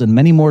hospitals and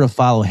many more to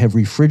follow have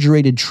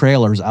refrigerated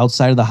trailers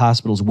outside of the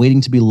hospitals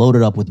waiting to be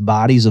loaded up with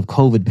bodies of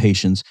COVID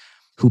patients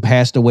who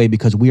passed away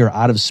because we are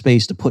out of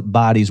space to put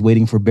bodies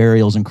waiting for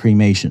burials and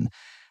cremation.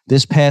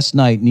 This past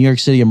night, New York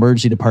City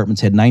emergency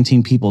departments had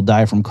 19 people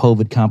die from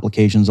COVID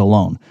complications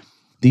alone.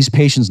 These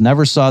patients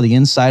never saw the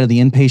inside of the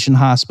inpatient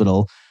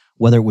hospital,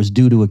 whether it was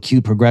due to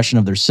acute progression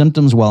of their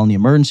symptoms while in the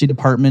emergency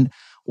department,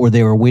 or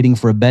they were waiting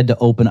for a bed to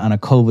open on a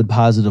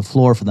COVID-positive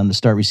floor for them to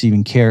start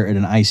receiving care at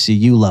an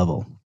ICU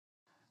level.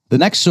 The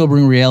next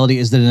sobering reality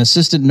is that an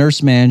assistant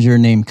nurse manager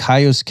named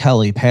Kaios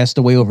Kelly passed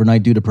away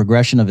overnight due to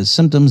progression of his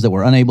symptoms that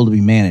were unable to be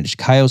managed.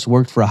 Kaios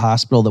worked for a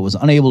hospital that was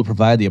unable to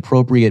provide the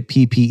appropriate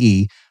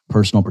PPE,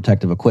 personal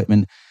protective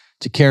equipment,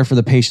 to care for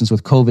the patients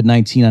with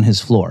COVID-19 on his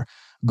floor.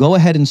 Go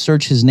ahead and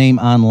search his name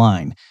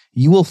online.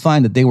 You will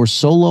find that they were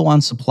so low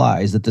on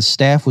supplies that the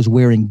staff was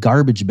wearing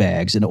garbage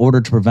bags in order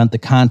to prevent the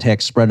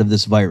contact spread of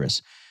this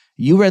virus.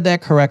 You read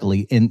that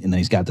correctly, and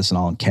he's got this in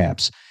all in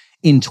caps.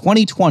 In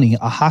 2020,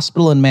 a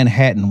hospital in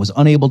Manhattan was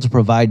unable to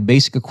provide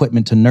basic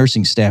equipment to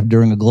nursing staff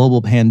during a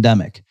global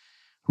pandemic.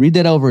 Read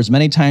that over as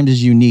many times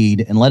as you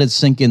need and let it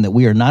sink in that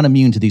we are not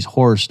immune to these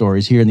horror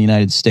stories here in the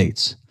United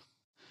States.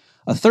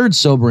 A third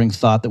sobering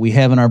thought that we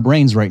have in our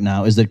brains right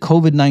now is that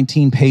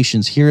COVID-19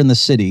 patients here in the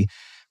city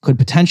could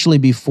potentially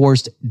be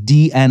forced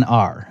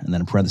DNR, and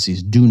then in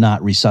parentheses, do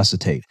not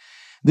resuscitate.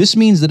 This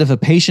means that if a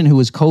patient who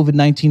is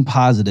COVID-19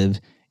 positive,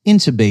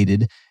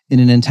 intubated, in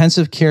an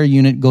intensive care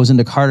unit goes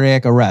into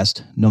cardiac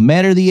arrest, no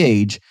matter the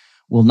age,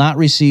 will not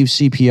receive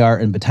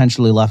CPR and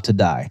potentially left to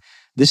die.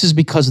 This is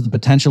because of the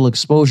potential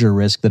exposure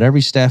risk that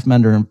every staff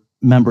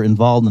member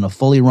involved in a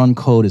fully run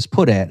code is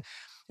put at,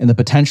 and the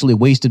potentially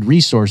wasted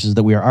resources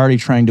that we are already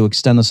trying to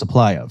extend the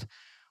supply of.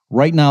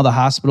 Right now, the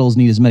hospitals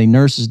need as many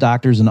nurses,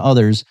 doctors, and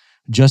other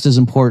just as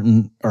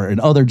important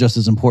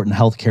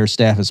healthcare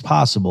staff as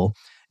possible,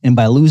 and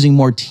by losing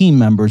more team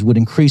members would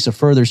increase a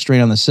further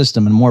strain on the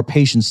system and more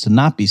patients to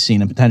not be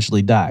seen and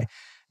potentially die.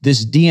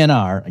 This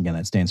DNR, again,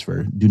 that stands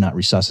for do not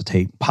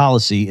resuscitate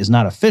policy, is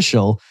not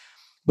official,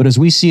 but as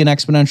we see an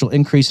exponential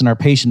increase in our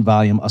patient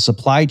volume, a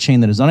supply chain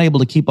that is unable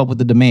to keep up with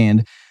the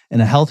demand,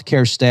 and a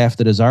healthcare staff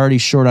that is already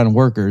short on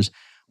workers,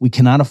 we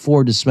cannot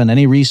afford to spend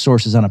any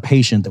resources on a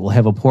patient that will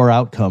have a poor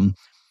outcome,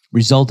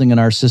 resulting in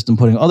our system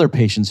putting other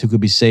patients who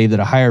could be saved at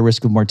a higher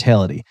risk of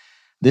mortality.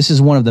 This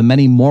is one of the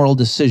many moral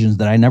decisions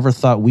that I never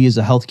thought we as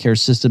a healthcare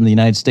system in the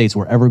United States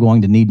were ever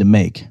going to need to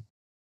make.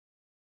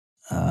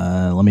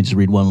 Let me just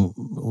read one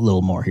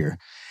little more here.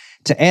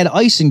 To add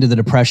icing to the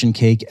depression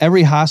cake,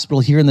 every hospital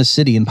here in the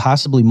city and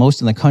possibly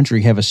most in the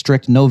country have a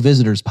strict no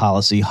visitors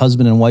policy,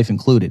 husband and wife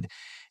included.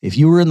 If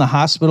you were in the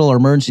hospital or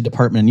emergency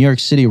department in New York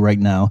City right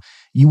now,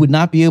 you would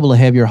not be able to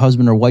have your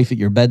husband or wife at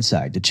your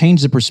bedside. To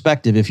change the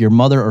perspective, if your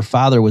mother or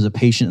father was a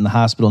patient in the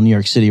hospital in New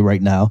York City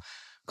right now,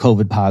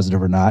 COVID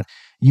positive or not,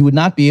 you would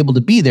not be able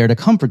to be there to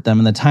comfort them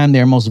in the time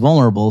they are most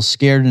vulnerable,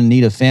 scared and in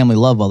need of family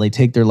love while they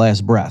take their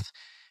last breath.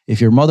 If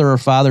your mother or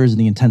father is in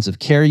the intensive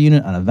care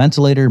unit on a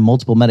ventilator,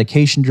 multiple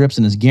medication drips,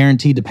 and is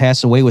guaranteed to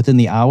pass away within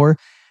the hour,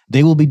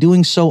 they will be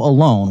doing so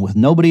alone with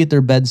nobody at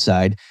their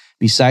bedside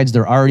besides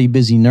their already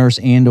busy nurse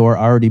and or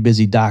already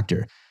busy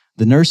doctor.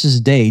 The nurse's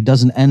day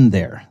doesn't end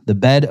there. The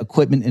bed,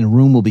 equipment, and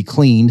room will be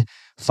cleaned,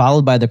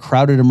 followed by the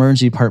crowded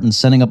emergency department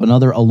sending up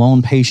another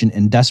alone patient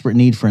in desperate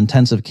need for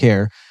intensive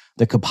care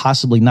that could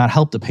possibly not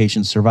help the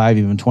patient survive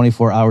even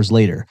 24 hours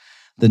later.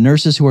 The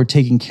nurses who are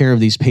taking care of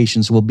these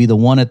patients will be the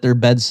one at their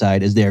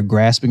bedside as they are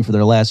grasping for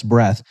their last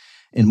breath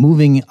and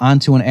moving on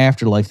to an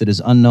afterlife that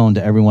is unknown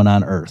to everyone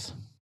on earth.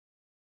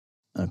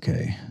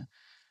 Okay.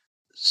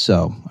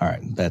 So, all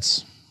right,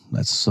 that's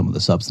some of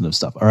the substantive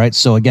stuff. All right.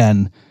 So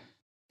again,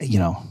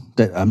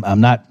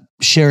 I'm not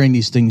sharing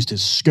these things to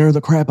scare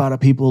the crap out of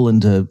people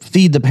and to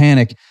feed the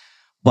panic.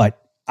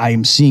 But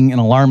I'm seeing an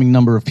alarming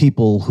number of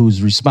people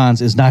whose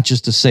response is not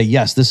just to say,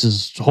 yes, this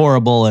is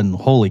horrible and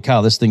holy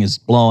cow, this thing is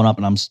blowing up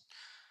and I'm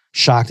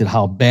shocked at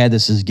how bad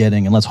this is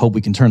getting and let's hope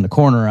we can turn the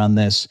corner on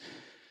this.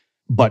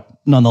 But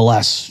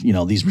nonetheless,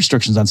 these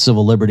restrictions on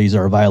civil liberties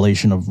are a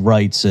violation of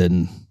rights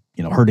and,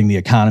 hurting the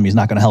economy is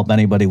not going to help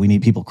anybody. We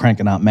need people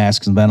cranking out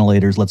masks and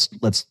ventilators. Let's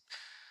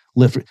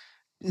lift.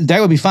 That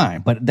would be fine,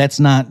 but that's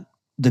not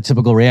the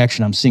typical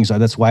reaction I'm seeing. So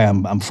that's why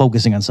I'm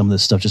focusing on some of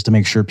this stuff, just to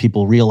make sure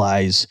people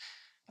realize,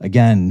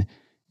 again,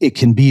 it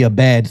can be a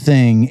bad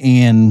thing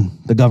and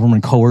the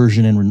government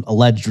coercion and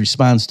alleged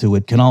response to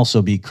it can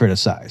also be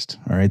criticized.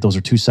 All right. Those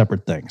are two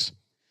separate things.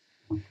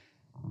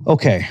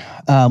 Okay.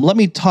 Let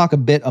me talk a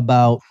bit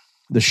about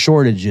the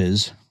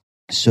shortages.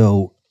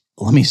 So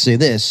let me say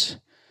this.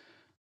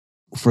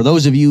 For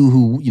those of you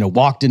who,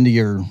 walked into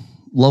your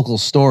local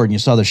store and you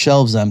saw the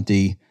shelves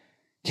empty,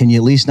 can you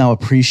at least now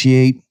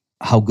appreciate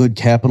how good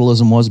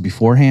capitalism was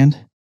beforehand?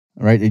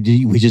 All right.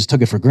 We just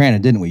took it for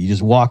granted, didn't we? You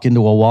just walk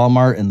into a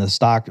Walmart and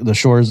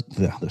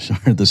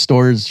the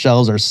store's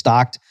shelves are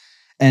stocked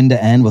end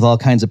to end with all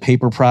kinds of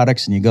paper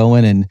products. And you go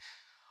in and,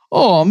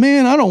 oh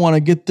man, I don't want to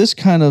get this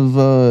kind of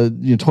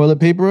toilet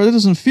paper. It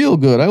doesn't feel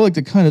good. I like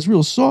the kind that's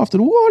real soft.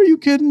 And what, are you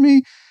kidding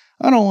me?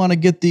 I don't want to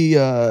get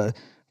the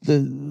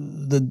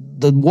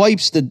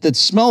wipes that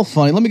smell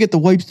funny. Let me get the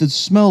wipes that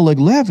smell like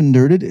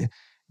lavender.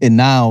 And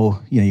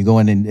now, you go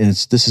in and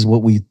this is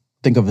what we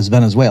think of as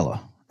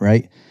Venezuela,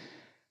 right?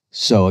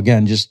 So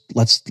again, just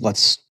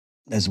let's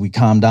as we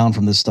calm down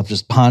from this stuff,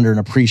 just ponder and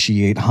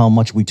appreciate how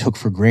much we took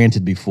for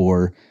granted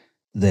before,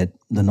 that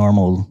the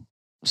normal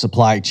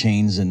supply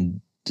chains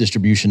and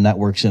distribution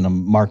networks in a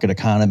market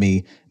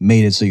economy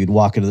made it so you'd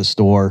walk into the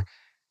store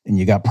and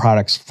you got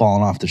products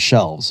falling off the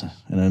shelves,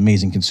 and an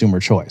amazing consumer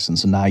choice. And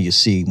so now you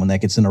see when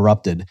that gets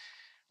interrupted,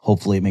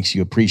 hopefully it makes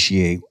you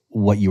appreciate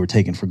what you were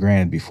taking for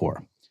granted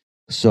before.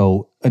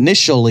 So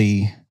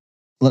initially,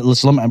 what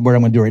I'm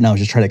going to do right now is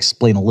just try to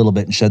explain a little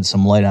bit and shed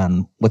some light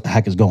on what the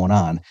heck is going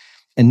on.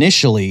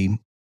 Initially,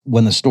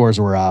 when the stores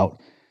were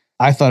out,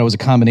 I thought it was a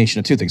combination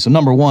of two things. So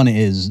number one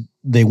is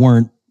they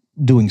weren't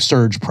doing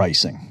surge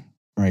pricing,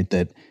 right?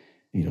 That,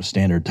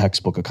 standard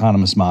textbook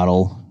economist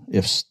model.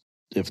 If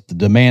the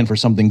demand for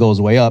something goes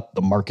way up,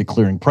 the market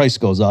clearing price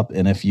goes up.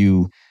 And if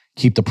you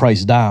keep the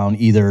price down,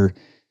 either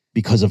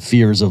because of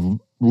fears of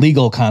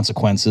legal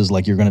consequences,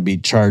 like you're going to be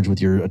charged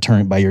with your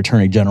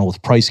attorney general with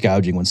price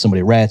gouging when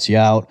somebody rats you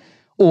out,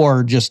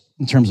 or just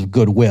in terms of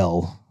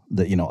goodwill,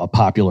 that a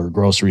popular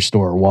grocery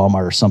store or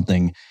Walmart or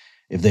something,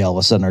 if they all of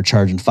a sudden are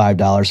charging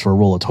 $5 for a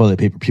roll of toilet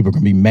paper, people are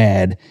going to be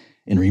mad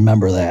and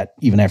remember that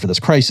even after this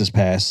crisis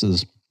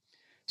passes.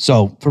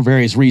 So for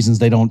various reasons,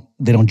 they don't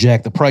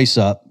jack the price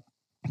up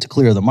to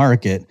clear the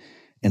market,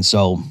 and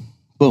so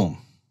boom,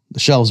 the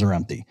shelves are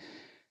empty.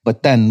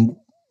 But then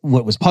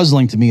what was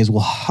puzzling to me is,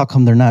 well, how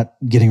come they're not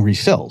getting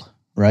refilled,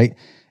 right?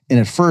 And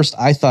at first,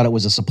 I thought it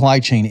was a supply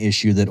chain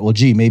issue that, well,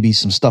 gee, maybe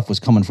some stuff was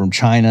coming from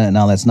China and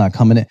now that's not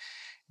coming in.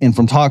 And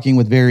from talking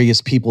with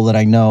various people that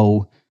I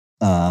know,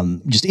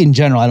 just in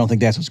general, I don't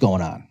think that's what's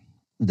going on.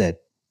 That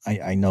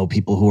I know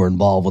people who are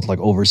involved with like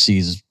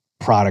overseas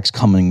products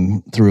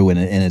coming through, and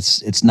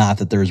it's not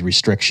that there's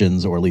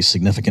restrictions, or at least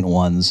significant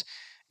ones,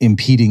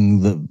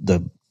 impeding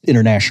the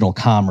international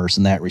commerce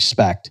in that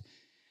respect.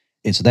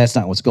 And so that's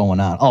not what's going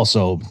on.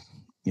 Also,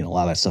 a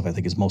lot of that stuff I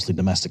think is mostly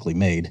domestically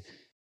made.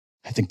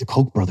 I think the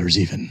Koch brothers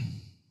even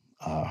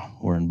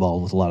were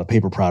involved with a lot of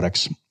paper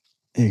products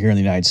here in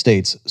the United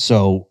States.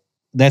 So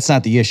that's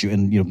not the issue.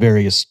 And,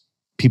 various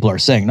people are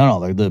saying,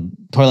 no, the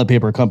toilet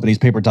paper companies,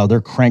 paper towel,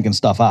 they're cranking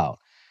stuff out.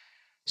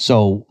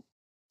 So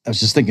I was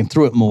just thinking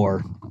through it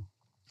more.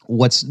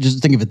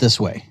 Just think of it this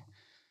way.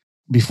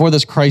 Before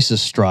this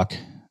crisis struck,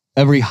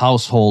 every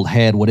household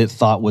had what it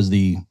thought was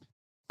the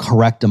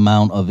correct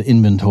amount of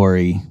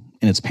inventory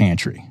in its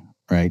pantry,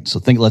 right? So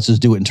let's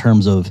just do it in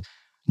terms of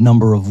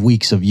number of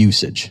weeks of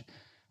usage,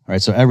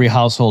 right? So every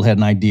household had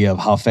an idea of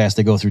how fast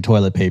they go through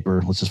toilet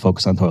paper. Let's just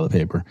focus on toilet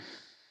paper.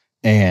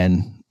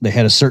 And they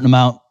had a certain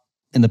amount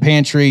in the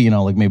pantry,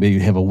 like maybe you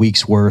have a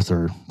week's worth,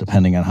 or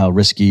depending on how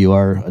risky you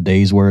are, a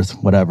day's worth,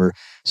 whatever.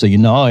 So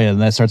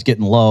and that starts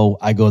getting low.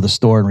 I go to the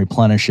store and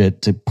replenish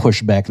it to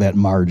push back that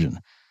margin,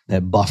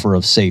 that buffer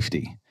of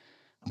safety.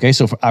 Okay,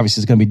 so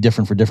obviously it's going to be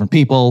different for different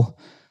people.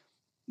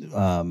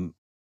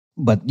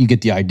 But you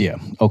get the idea.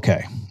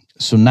 Okay.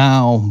 So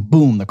now,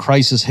 boom, the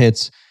crisis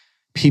hits.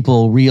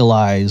 People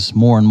realize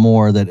more and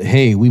more that,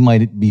 hey, we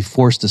might be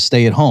forced to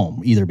stay at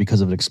home, either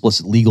because of an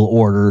explicit legal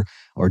order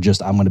or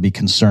just I'm going to be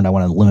concerned. I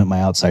want to limit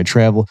my outside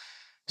travel.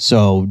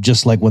 So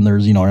just like when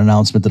there's, an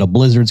announcement that a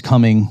blizzard's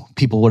coming,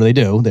 people, what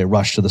do? They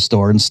rush to the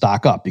store and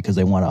stock up because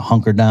they want to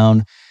hunker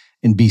down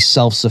and be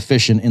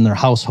self-sufficient in their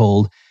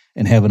household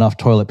and have enough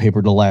toilet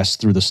paper to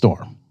last through the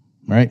storm,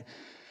 right?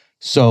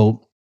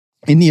 So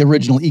in the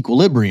original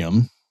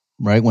equilibrium,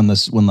 right, when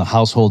the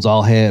households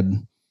all had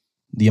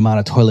the amount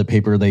of toilet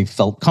paper they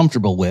felt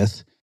comfortable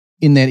with,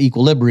 in that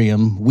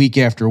equilibrium, week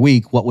after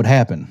week, what would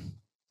happen?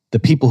 the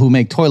people who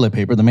make toilet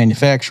paper, the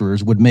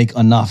manufacturers, would make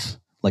enough,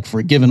 like for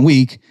a given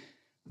week,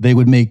 they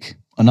would make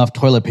enough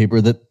toilet paper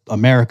that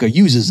America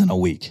uses in a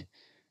week,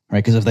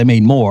 right? Because if they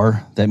made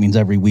more, that means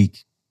every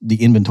week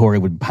the inventory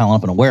would pile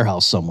up in a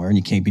warehouse somewhere, and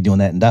you can't be doing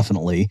that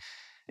indefinitely.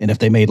 And if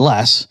they made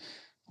less,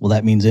 well,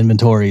 that means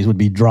inventories would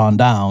be drawn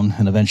down,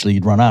 and eventually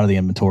you'd run out of the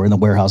inventory and the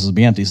warehouses would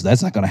be empty. So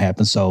that's not going to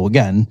happen. So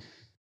again,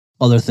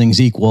 other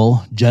things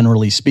equal,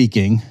 generally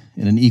speaking,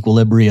 in an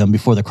equilibrium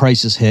before the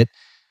crisis hit,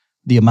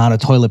 the amount of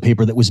toilet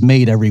paper that was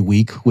made every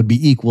week would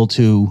be equal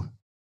to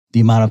the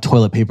amount of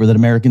toilet paper that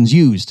Americans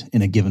used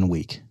in a given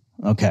week.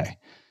 Okay.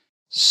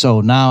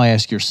 So now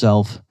ask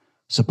yourself,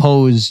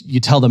 suppose you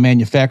tell the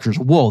manufacturers,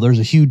 whoa, there's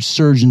a huge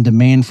surge in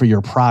demand for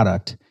your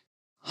product.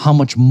 How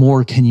much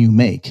more can you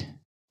make,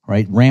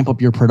 right? Ramp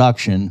up your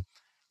production.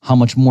 How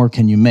much more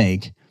can you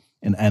make?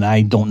 And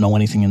I don't know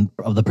anything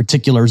of the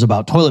particulars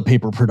about toilet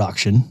paper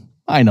production.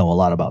 I know a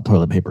lot about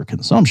toilet paper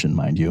consumption,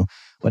 mind you,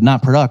 but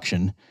not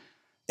production.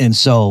 And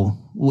so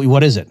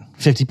what is it?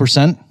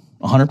 50%,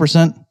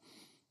 100%,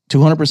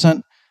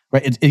 200%,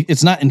 right?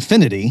 It's not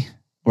infinity,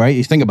 right?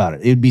 You think about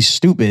it. It'd be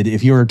stupid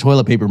if you're a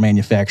toilet paper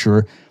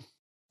manufacturer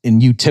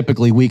and you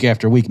typically week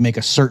after week make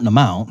a certain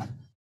amount.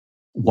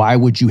 Why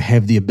would you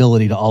have the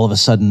ability to all of a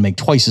sudden make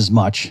twice as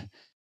much,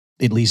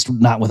 at least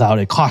not without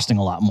it costing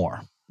a lot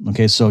more?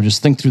 Okay, so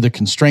just think through the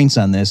constraints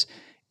on this.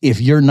 If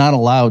you're not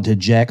allowed to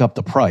jack up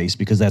the price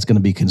because that's going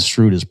to be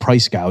construed as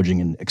price gouging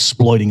and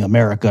exploiting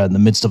America in the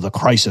midst of the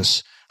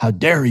crisis, how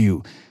dare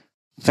you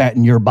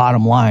fatten your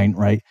bottom line,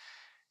 right?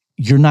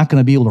 You're not going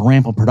to be able to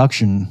ramp up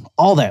production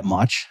all that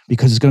much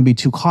because it's going to be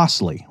too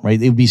costly,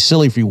 right? It would be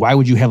silly for you. Why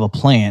would you have a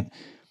plant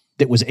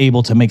that was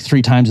able to make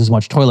 3 times as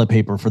much toilet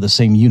paper for the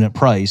same unit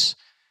price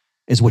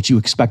as what you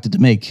expected to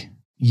make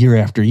year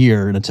after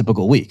year in a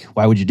typical week?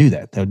 Why would you do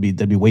that? That'd be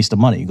a waste of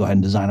money. Go ahead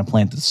and design a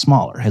plant that's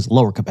smaller, has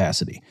lower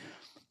capacity.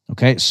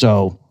 Okay,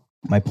 so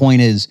my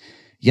point is,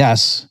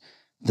 yes,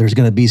 there's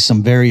going to be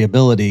some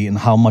variability in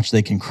how much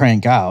they can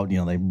crank out. You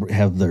know, they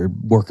have their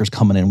workers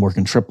coming in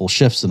working triple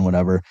shifts and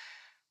whatever.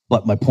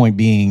 But my point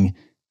being,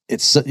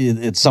 it's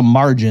some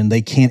margin.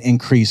 They can't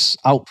increase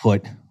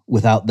output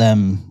without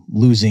them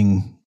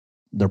losing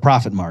their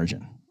profit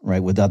margin,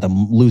 right? Without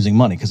them losing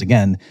money. Because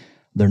again,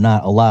 they're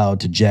not allowed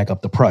to jack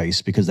up the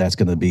price because that's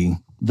going to be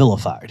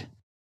vilified.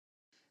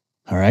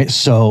 All right,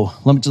 so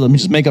let me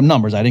just make up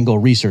numbers. I didn't go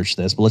research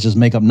this, but let's just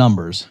make up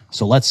numbers.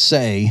 So let's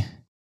say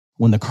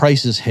when the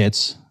crisis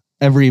hits,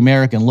 every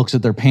American looks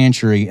at their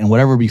pantry and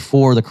whatever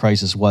before the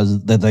crisis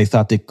was that they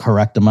thought the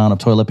correct amount of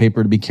toilet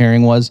paper to be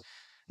carrying was,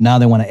 now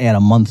they want to add a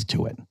month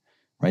to it,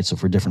 right? So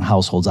for different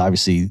households,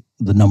 obviously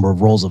the number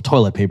of rolls of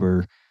toilet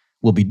paper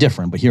will be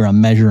different, but here I'm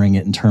measuring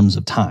it in terms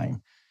of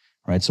time,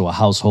 right? So a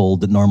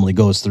household that normally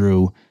goes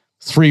through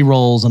 3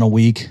 rolls in a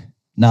week,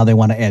 now they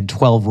want to add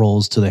 12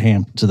 rolls to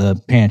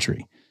the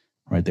pantry,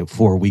 right? They have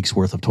 4 weeks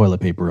worth of toilet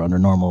paper under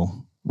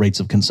normal rates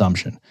of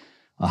consumption.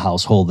 A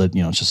household that,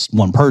 it's just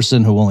one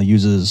person who only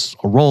uses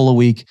a roll a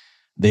week,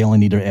 they only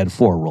need to add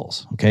 4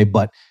 rolls, okay?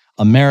 But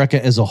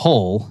America as a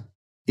whole,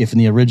 if in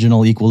the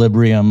original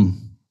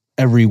equilibrium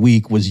every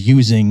week was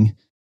using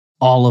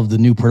all of the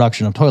new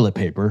production of toilet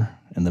paper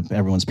and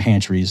everyone's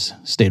pantries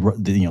stayed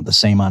the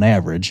same on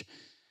average,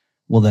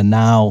 well then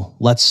now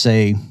let's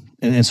say,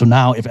 and so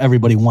now if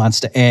everybody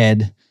wants to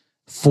add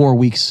 4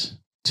 weeks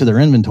to their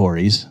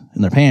inventories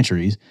in their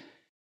pantries,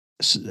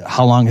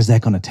 how long is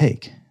that going to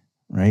take,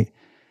 right?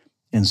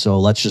 And so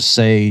let's just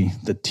say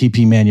the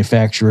TP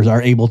manufacturers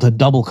are able to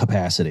double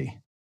capacity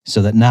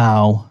so that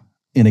now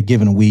in a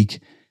given week,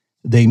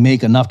 they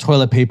make enough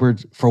toilet paper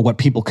for what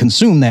people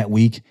consume that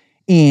week,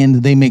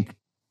 and they make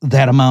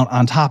that amount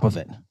on top of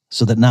it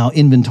so that now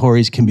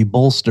inventories can be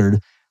bolstered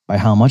by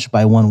how much?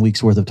 By 1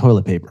 week's worth of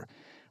toilet paper,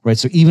 right?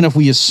 So even if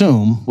we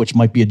assume, which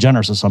might be a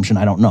generous assumption,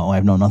 I don't know, I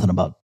know nothing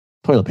about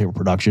toilet paper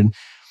production,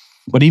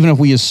 but even if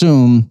we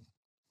assume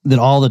that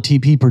all the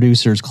TP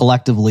producers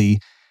collectively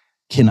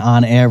can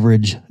on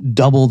average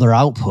double their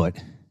output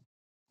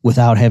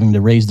without having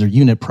to raise their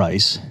unit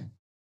price,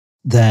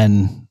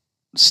 then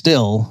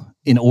still,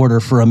 in order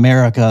for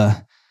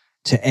America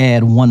to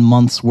add 1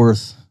 month's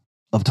worth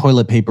of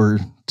toilet paper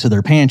to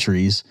their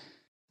pantries,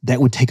 that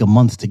would take a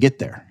month to get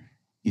there.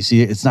 You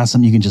see, it's not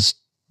something you can just,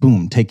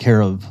 boom, take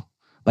care of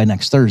by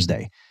next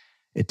Thursday.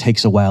 It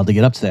takes a while to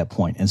get up to that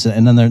point.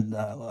 And then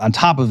on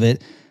top of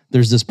it,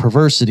 there's this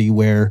perversity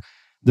where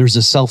there's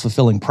a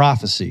self-fulfilling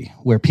prophecy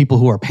where people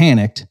who are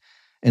panicked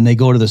and they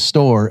go to the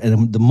store,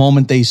 and the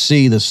moment they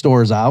see the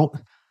store's out,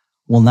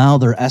 well, now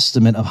their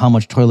estimate of how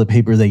much toilet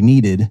paper they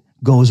needed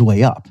goes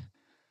way up,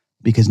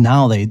 because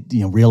now they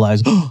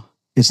realize, oh,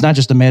 it's not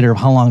just a matter of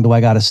how long do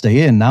I got to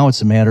stay in. Now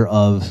it's a matter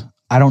of,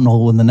 I don't know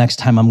when the next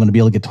time I'm going to be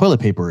able to get toilet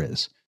paper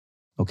is.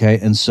 Okay.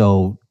 And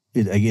so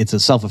it's a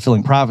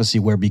self-fulfilling prophecy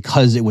where,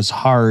 because it was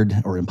hard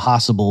or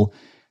impossible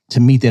to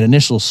meet that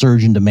initial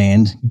surge in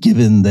demand,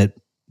 given that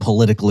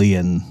politically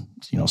and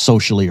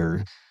socially,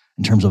 or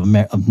in terms of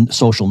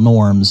social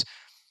norms,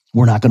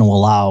 we're not going to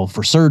allow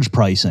for surge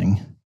pricing.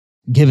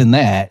 Given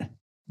that,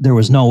 there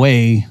was no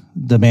way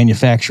the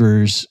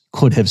manufacturers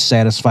could have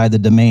satisfied the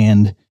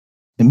demand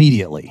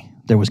immediately.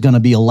 There was going to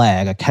be a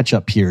lag, a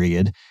catch-up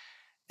period.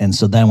 And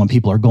so then when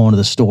people are going to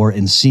the store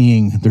and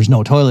seeing there's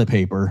no toilet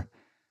paper,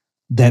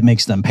 that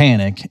makes them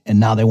panic. And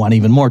now they want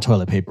even more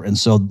toilet paper. And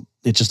so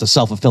it's just a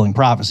self-fulfilling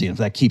prophecy. And if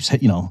that keeps,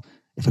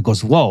 if it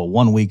goes,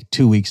 1 week,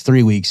 2 weeks,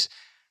 3 weeks,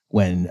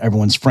 when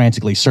everyone's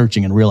frantically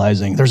searching and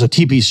realizing there's a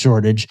TP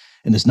shortage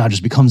and this now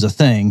just becomes a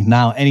thing.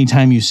 Now,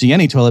 anytime you see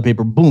any toilet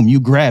paper, boom,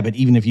 you grab it,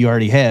 even if you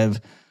already have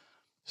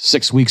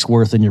 6 weeks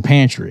worth in your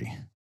pantry,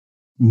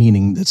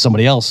 meaning that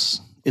somebody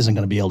else isn't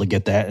going to be able to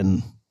get that.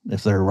 And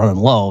if they're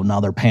running low, now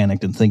they're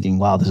panicked and thinking,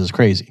 wow, this is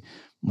crazy.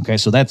 Okay,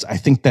 so I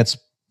think that's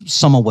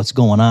some of what's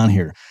going on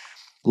here.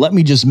 Let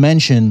me just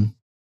mention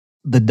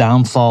the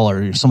downfall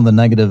or some of the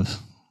negative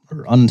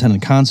or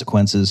unintended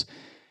consequences.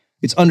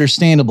 It's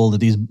understandable that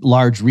these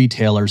large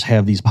retailers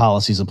have these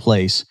policies in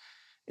place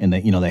and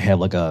that, they have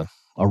like a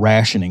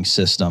rationing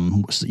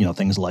system,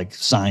 things like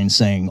signs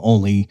saying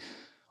only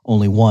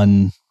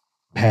one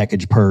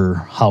package per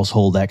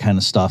household, that kind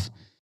of stuff.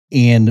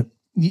 And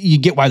you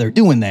get why they're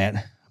doing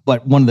that.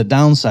 But one of the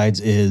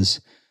downsides is,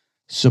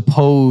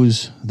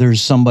 suppose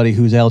there's somebody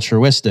who's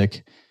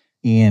altruistic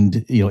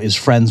and, is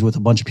friends with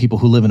a bunch of people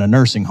who live in a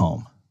nursing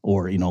home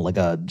or, like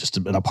just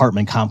an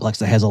apartment complex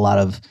that has a lot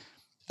of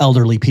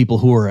elderly people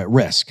who are at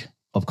risk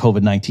of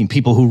COVID-19,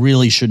 people who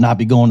really should not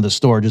be going to the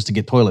store just to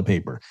get toilet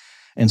paper.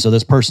 And so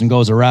this person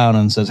goes around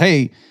and says,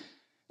 hey,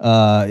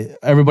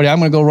 everybody, I'm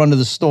going to go run to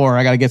the store.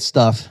 I got to get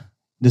stuff.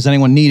 Does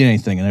anyone need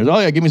anything? And there's, oh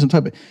yeah, give me some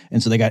toilet paper.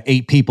 And so they got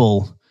 8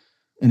 people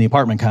in the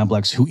apartment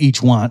complex who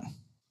each want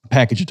a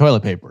package of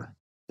toilet paper.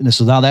 And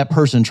so now that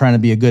person trying to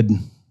be a good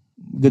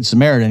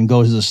Samaritan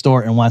goes to the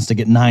store and wants to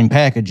get 9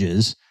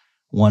 packages,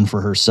 1 for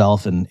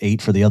herself and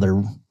 8 for the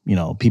other,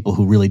 people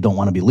who really don't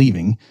want to be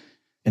leaving.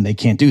 And they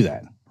can't do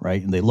that,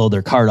 right? And they load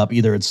their cart up.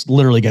 Either it's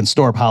literally against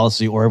store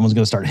policy or everyone's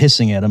going to start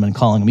hissing at them and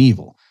calling them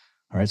evil.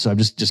 All right. So I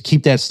just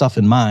keep that stuff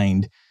in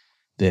mind,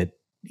 that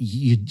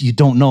you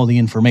don't know the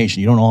information.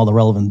 You don't know all the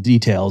relevant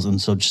details.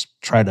 And so just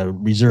try to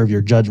reserve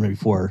your judgment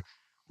before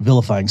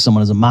vilifying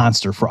someone as a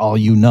monster. For all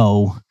you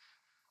know,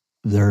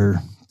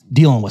 they're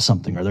dealing with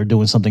something or they're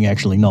doing something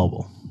actually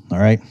noble. All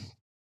right.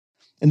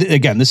 And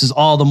again, this is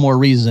all the more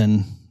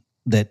reason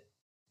that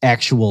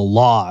actual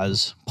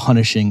laws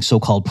punishing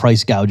so-called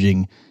price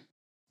gouging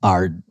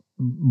are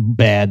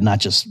bad, not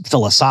just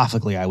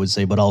philosophically, I would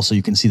say, but also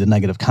you can see the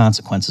negative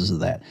consequences of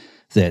that.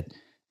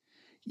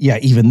 Yeah,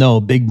 even though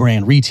big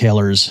brand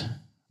retailers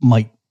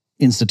might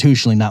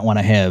institutionally not want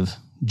to have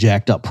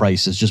jacked up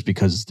prices just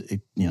because it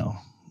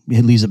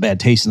leaves a bad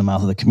taste in the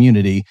mouth of the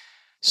community,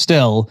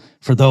 still,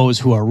 for those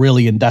who are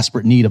really in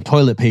desperate need of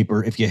toilet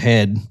paper, if you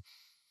had,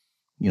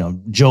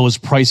 Joe's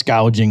price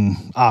gouging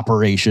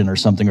operation or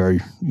something, or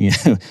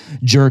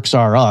Jerks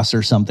Are Us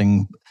or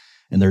something,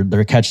 and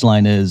their catch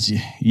line is,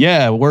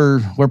 yeah,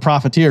 we're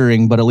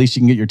profiteering, but at least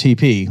you can get your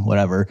TP,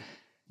 whatever.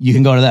 You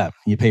can go to them.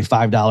 You pay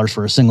 $5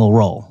 for a single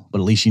roll, but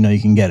at least you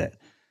can get it.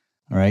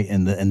 All right.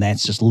 And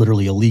that's just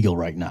literally illegal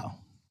right now.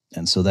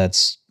 And so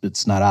it's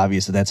not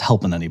obvious that that's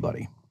helping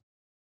anybody.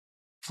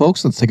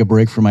 Folks, let's take a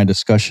break from my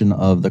discussion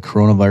of the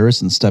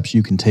coronavirus and steps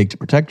you can take to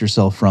protect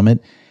yourself from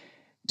it,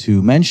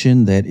 to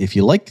mention that if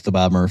you like The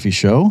Bob Murphy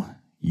Show,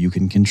 you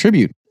can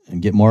contribute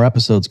and get more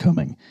episodes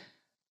coming.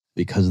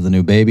 Because of the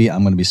new baby,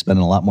 I'm going to be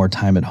spending a lot more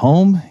time at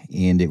home,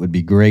 and it would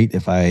be great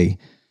if I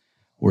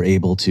were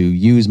able to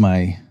use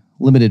my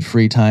limited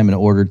free time in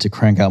order to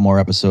crank out more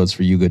episodes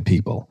for you good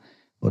people.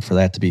 But for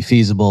that to be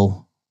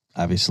feasible,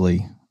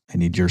 obviously, I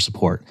need your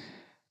support.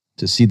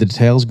 To see the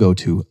details, go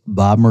to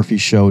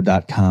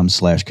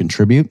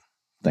bobmurphyshow.com/contribute.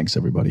 Thanks,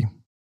 everybody.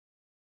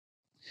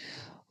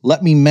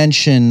 Let me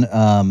mention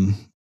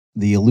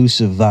the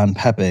elusive Von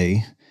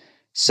Pepe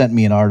sent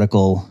me an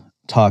article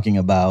talking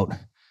about,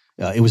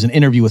 it was an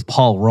interview with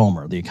Paul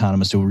Romer, the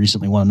economist who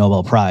recently won a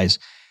Nobel Prize.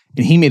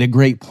 And he made a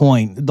great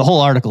point. The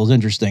whole article is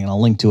interesting, and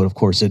I'll link to it, of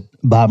course, at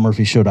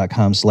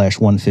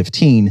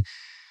bobmurphyshow.com/115.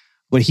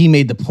 But he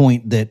made the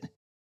point that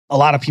a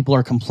lot of people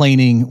are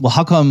complaining, well,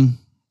 how come,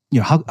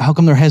 how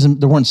come there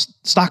weren't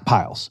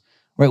stockpiles,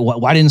 right?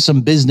 Why didn't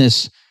some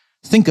business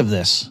think of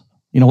this?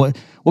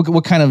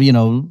 What kind of,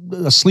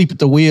 asleep at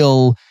the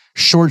wheel,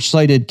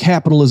 short-sighted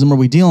capitalism are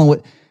we dealing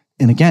with?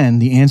 And again,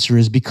 the answer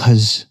is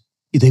because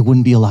they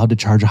wouldn't be allowed to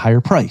charge a higher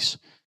price.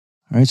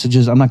 All right, so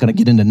I'm not going to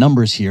get into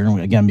numbers here,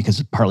 again,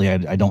 because partly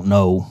I don't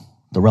know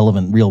the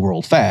relevant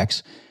real-world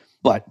facts.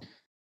 But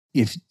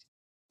if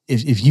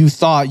you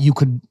thought you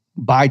could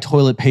buy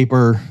toilet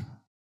paper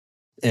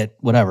at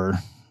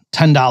whatever,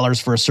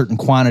 $10 for a certain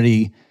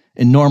quantity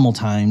in normal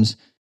times,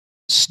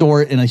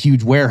 store it in a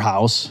huge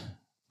warehouse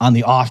on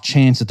the off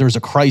chance that there's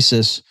a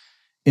crisis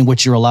in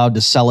which you're allowed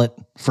to sell it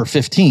for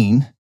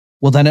 $15,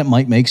 well, then it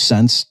might make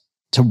sense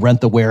to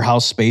rent the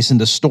warehouse space and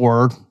to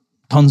store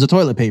tons of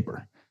toilet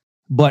paper.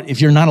 But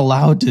if you're not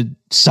allowed to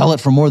sell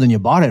it for more than you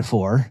bought it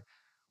for,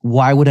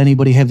 why would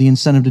anybody have the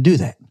incentive to do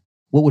that?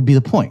 What would be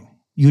the point?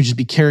 You would just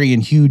be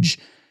carrying huge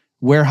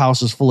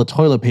warehouses full of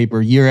toilet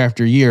paper year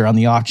after year on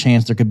the off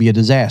chance there could be a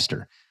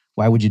disaster.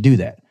 Why would you do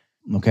that?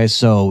 Okay,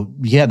 so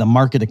yeah, the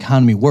market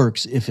economy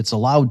works if it's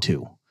allowed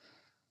to.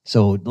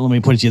 So let me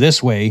put it to you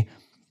this way.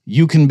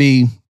 You can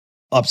be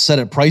upset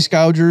at price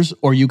gougers,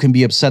 or you can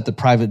be upset that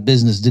private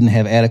business didn't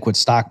have adequate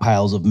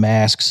stockpiles of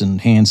masks and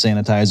hand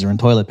sanitizer and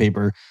toilet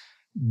paper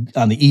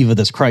on the eve of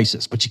this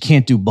crisis. But you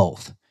can't do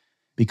both,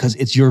 because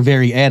it's your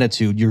very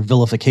attitude, your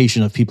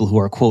vilification of people who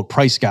are, quote,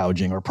 price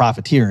gouging or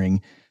profiteering,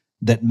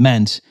 that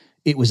meant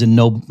it was in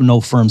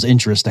no firm's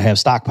interest to have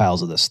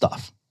stockpiles of this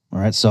stuff. All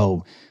right.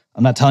 So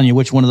I'm not telling you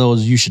which one of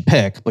those you should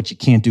pick, but you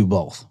can't do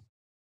both.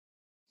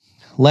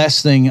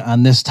 Last thing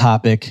on this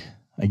topic,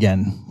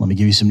 again, let me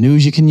give you some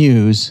news you can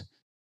use.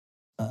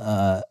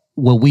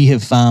 What we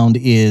have found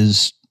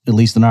is, at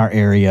least in our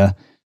area,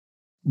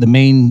 the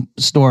main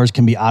stores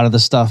can be out of the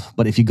stuff,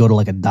 but if you go to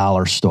like a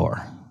dollar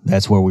store,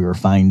 that's where we were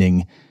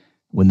finding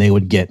when they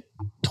would get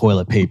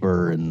toilet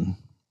paper and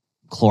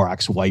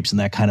Clorox wipes and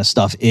that kind of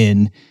stuff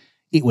in,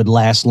 it would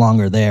last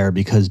longer there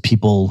because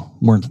people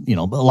weren't,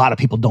 a lot of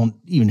people don't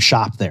even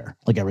shop there.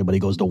 Like everybody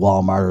goes to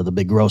Walmart or the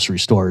big grocery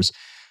stores.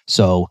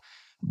 So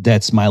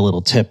that's my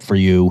little tip for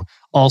you.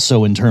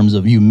 Also, in terms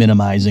of you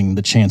minimizing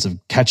the chance of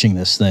catching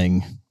this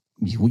thing,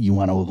 you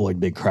want to avoid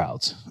big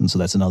crowds. And so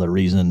that's another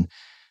reason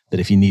that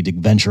if you need to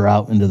venture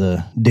out into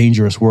the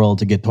dangerous world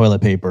to get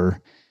toilet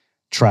paper,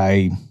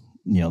 try,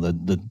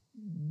 the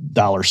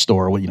dollar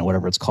store,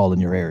 whatever it's called in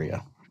your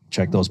area.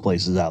 Check those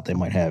places out. They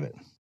might have it.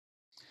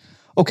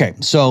 Okay,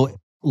 so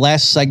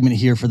last segment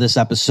here for this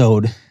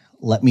episode,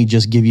 let me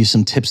just give you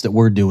some tips that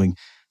we're doing.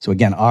 So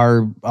again,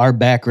 our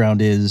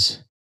background is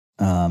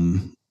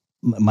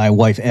my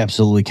wife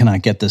absolutely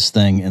cannot get this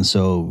thing. And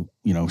so,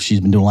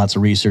 she's been doing lots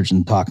of research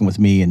and talking with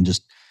me, and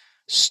just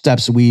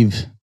steps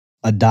we've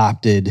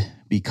adopted,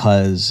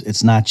 because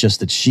it's not just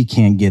that she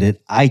can't get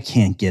it, I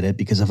can't get it,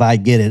 because if I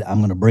get it, I'm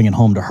going to bring it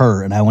home to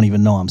her and I won't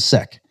even know I'm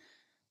sick.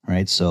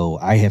 Right? So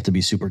I have to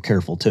be super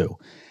careful too.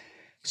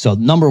 So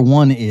number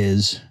one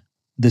is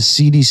the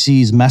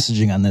CDC's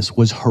messaging on this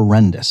was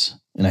horrendous.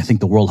 And I think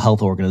the World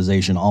Health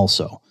Organization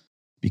also,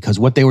 because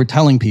what they were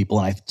telling people,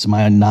 and to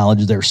my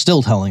knowledge, they're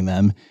still telling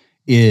them,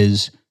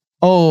 is,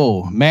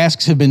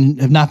 masks have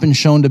not been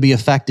shown to be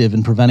effective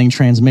in preventing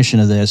transmission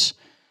of this.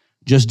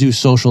 Just do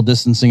social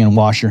distancing and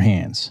wash your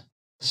hands.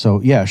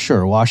 So yeah,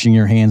 sure, washing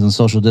your hands and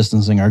social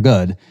distancing are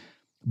good.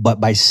 But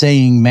by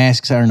saying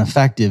masks aren't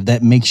effective,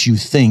 that makes you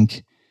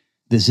think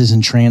this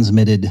isn't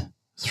transmitted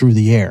through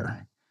the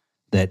air.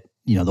 That,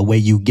 the way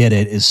you get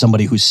it is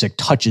somebody who's sick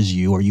touches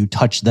you, or you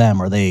touch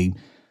them, or they,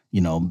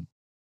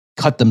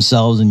 cut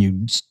themselves and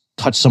you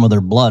touch some of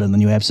their blood and then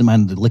you have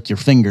somebody to lick your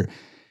finger.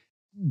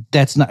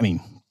 That's not,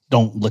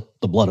 don't lick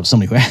the blood of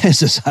somebody who has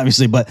this,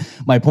 obviously. But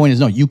my point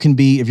is, no, you can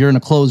be, if you're in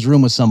a closed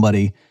room with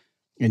somebody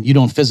and you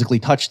don't physically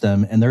touch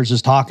them and they're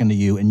just talking to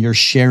you and you're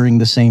sharing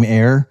the same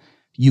air,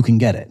 you can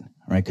get it,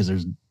 right? Because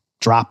there's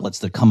droplets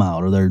that come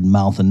out of their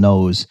mouth and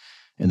nose,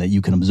 and that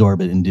you can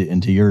absorb it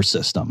into your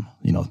system,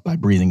 by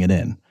breathing it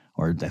in.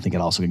 Or I think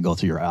it also can go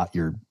through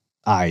your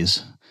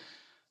eyes.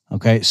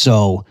 Okay,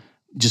 so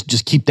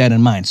just keep that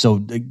in mind.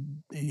 So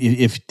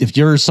if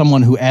you're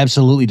someone who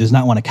absolutely does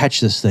not want to catch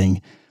this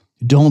thing,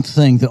 don't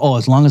think that,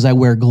 as long as I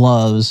wear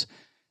gloves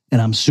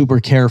and I'm super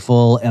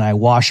careful and I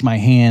wash my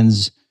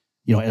hands,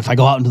 if I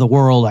go out into the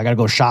world, I got to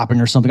go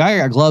shopping or something, I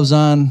got gloves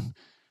on,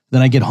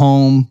 then I get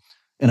home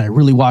and I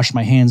really wash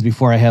my hands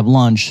before I have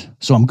lunch,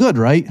 so I'm good,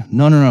 right?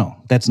 No.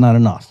 That's not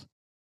enough.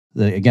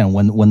 Again,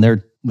 when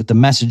they're with the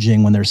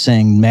messaging, when they're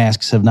saying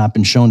masks have not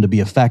been shown to be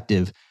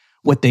effective,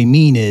 what they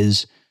mean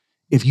is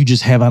if you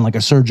just have on like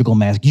a surgical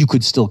mask, you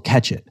could still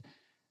catch it.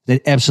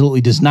 That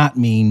absolutely does not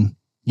mean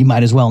you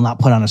might as well not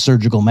put on a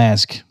surgical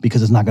mask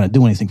because it's not going to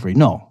do anything for you.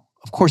 No,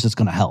 of course it's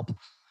going to help.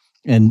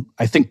 And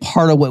I think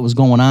part of what was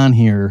going on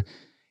here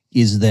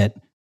is that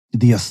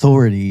the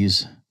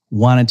authorities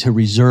wanted to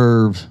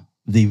reserve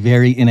the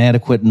very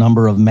inadequate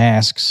number of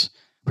masks,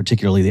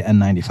 particularly the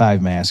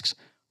N95 masks,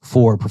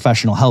 for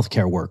professional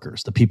healthcare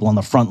workers, the people on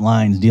the front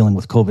lines dealing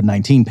with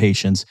COVID-19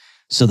 patients,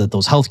 so that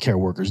those healthcare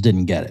workers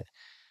didn't get it.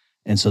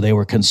 And so they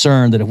were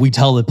concerned that if we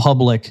tell the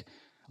public,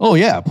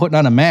 putting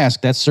on a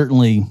mask, that's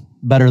certainly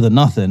better than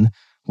nothing,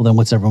 well, then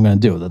what's everyone going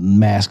to do? The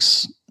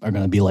masks are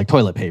going to be like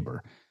toilet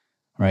paper,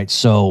 right?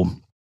 So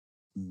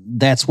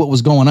that's what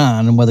was going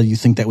on. And whether you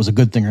think that was a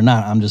good thing or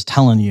not, I'm just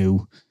telling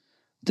you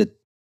that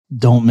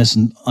don't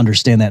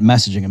misunderstand that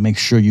messaging, and make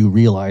sure you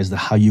realize that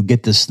how you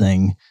get this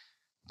thing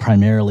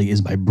primarily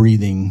is by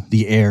breathing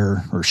the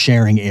air or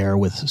sharing air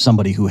with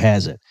somebody who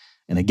has it.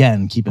 And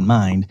again, keep in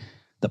mind,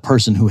 the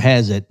person who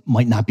has it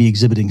might not be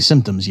exhibiting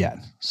symptoms yet,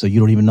 so you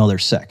don't even know they're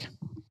sick.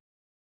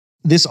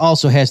 This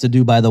also has to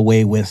do, by the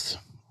way, with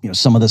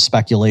some of the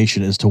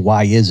speculation as to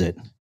why is it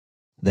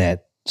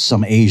that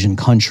some Asian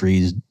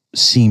countries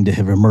seem to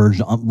have emerged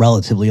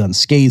relatively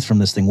unscathed from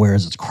this thing,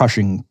 whereas it's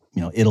crushing,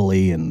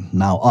 Italy and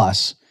now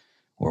us,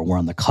 or we're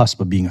on the cusp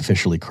of being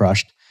officially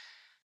crushed.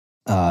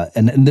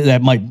 And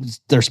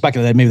that they're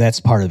speculating that maybe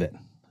that's part of it,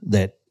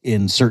 that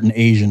in certain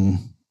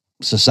Asian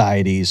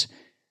societies,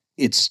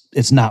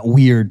 it's not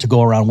weird to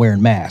go around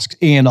wearing masks.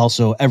 And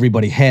also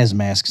everybody has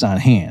masks on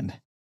hand.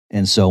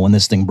 And so when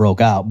this thing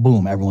broke out,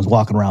 boom, everyone's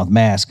walking around with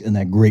masks, and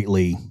that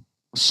greatly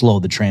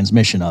slowed the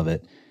transmission of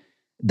it.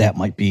 that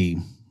might be,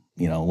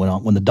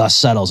 when the dust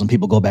settles and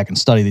people go back and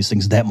study these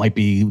things, that might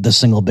be the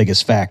single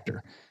biggest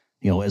factor,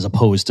 as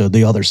opposed to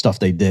the other stuff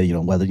they did,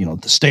 whether,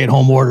 the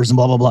stay-at-home orders and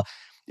blah, blah, blah.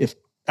 If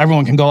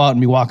everyone can go out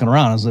and be walking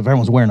around, as if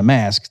everyone's wearing a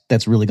mask,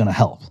 that's really going to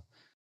help.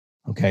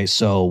 Okay,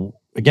 so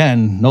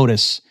again,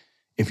 notice,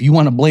 if you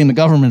want to blame the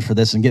government for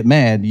this and get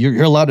mad,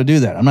 you're allowed to do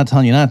that. I'm not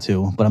telling you not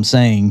to, but I'm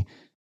saying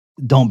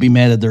don't be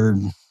mad that they're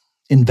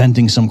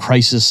inventing some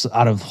crisis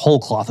out of whole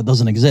cloth that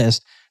doesn't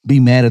exist. Be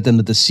mad at them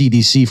that the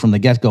CDC from the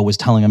get-go was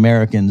telling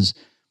Americans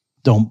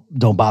don't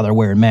bother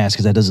wearing masks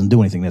because that doesn't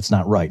do anything. That's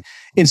not right.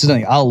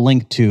 Incidentally, I'll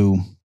link to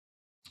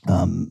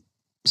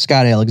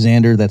Scott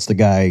Alexander. That's the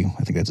guy,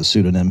 I think that's a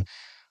pseudonym,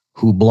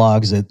 who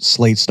blogs at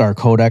Slate Star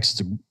Codex.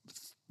 It's a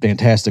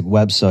fantastic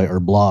website or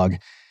blog.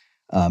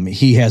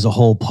 He has a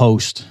whole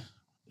post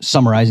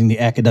summarizing the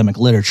academic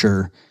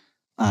literature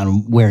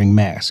on wearing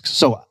masks.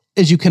 So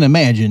as you can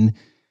imagine,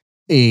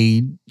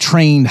 a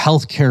trained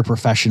healthcare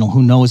professional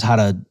who knows how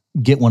to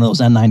get one of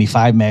those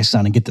N95 masks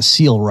on and get the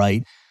seal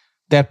right,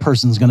 that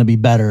person's going to be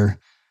better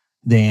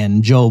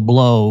than Joe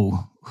Blow,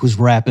 who's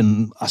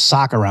wrapping a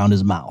sock around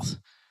his mouth.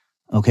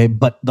 Okay,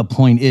 but the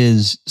point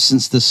is,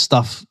 since this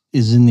stuff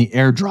is in the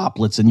air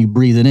droplets and you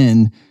breathe it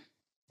in,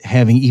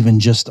 having even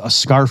just a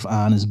scarf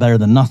on is better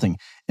than nothing.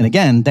 And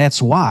again,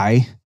 that's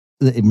why,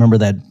 remember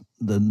that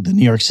the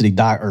New York City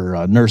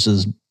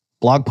nurses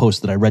blog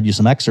post that I read you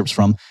some excerpts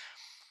from,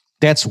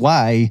 that's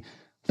why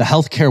the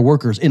healthcare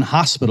workers in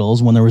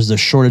hospitals, when there was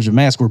this shortage of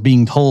masks, were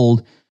being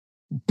told,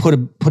 put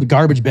a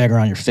garbage bag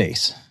around your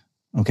face.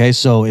 Okay,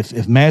 so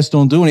if masks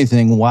don't do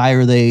anything, why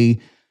are they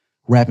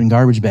wrapping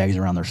garbage bags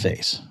around their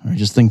face? Or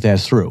just think that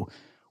through.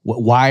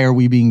 Why are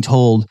we being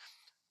told,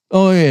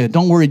 oh yeah,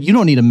 don't worry, you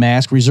don't need a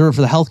mask reserved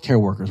for the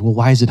healthcare workers? Well,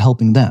 why is it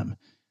helping them?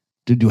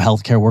 Do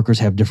healthcare workers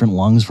have different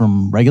lungs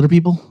from regular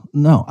people?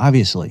 No,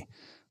 obviously.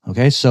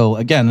 Okay, so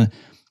again,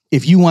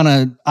 if you want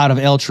to, out of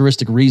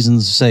altruistic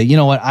reasons, say, you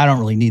know what, I don't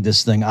really need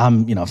this thing.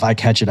 If I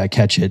catch it, I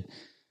catch it.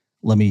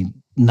 Let me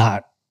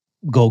not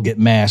go get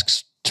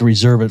masks to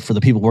reserve it for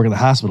the people working at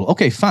the hospital.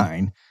 Okay,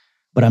 fine.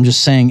 But I'm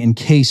just saying, in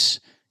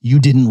case you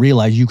didn't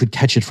realize you could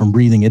catch it from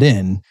breathing it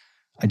in,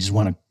 I just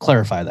want to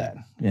clarify that.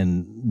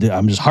 And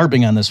I'm just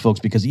harping on this, folks,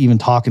 because even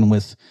talking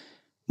with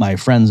my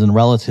friends and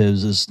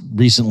relatives as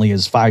recently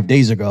as 5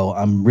 days ago,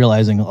 I'm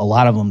realizing a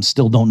lot of them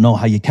still don't know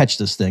how you catch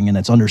this thing. And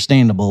it's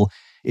understandable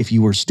if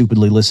you were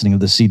stupidly listening to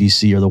the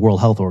CDC or the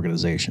World Health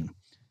Organization.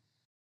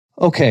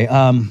 Okay,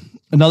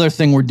 another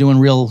thing we're doing,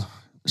 real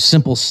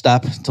simple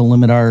step to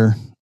limit our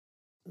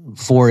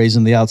forays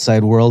in the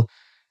outside world.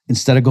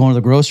 Instead of going to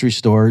the grocery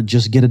store,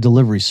 just get a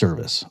delivery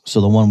service.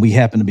 So the one we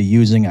happen to be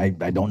using, I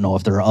don't know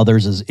if there are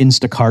others, is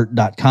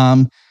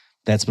Instacart.com.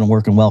 That's been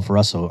working well for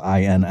us, so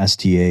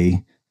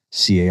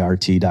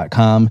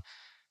INSTACART.com.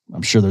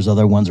 I'm sure there's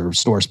other ones or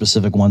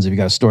store-specific ones. If you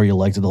got a store you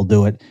like, they'll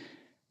do it.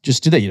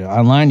 Just do that.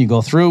 Online, you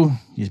go through,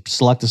 you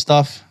select the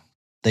stuff,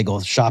 they go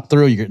shop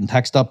through, you're getting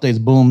text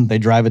updates, boom, they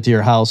drive it to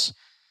your house.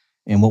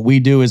 And what we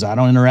do is I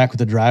don't interact with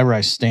the driver.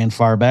 I stand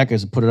far back, I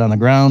just put it on the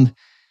ground.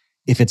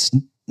 If it's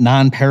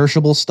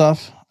non-perishable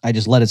stuff, I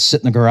just let it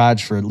sit in the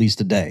garage for at least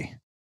a day.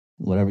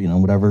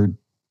 Whatever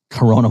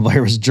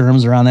coronavirus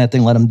germs are on that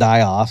thing, let them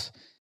die off.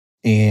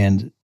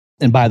 And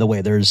by the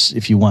way, there's,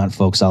 if you want,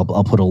 folks, I'll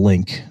put a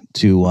link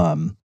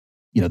to,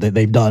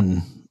 they've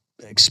done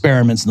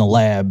experiments in the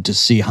lab to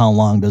see how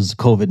long does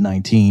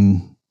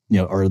COVID-19,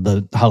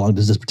 how long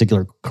does this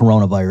particular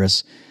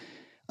coronavirus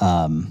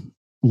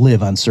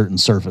live on certain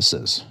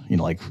surfaces?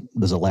 Like,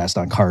 does it last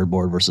on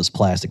cardboard versus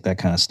plastic, that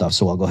kind of stuff.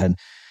 So I'll go ahead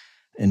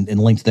and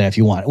link to that if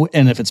you want.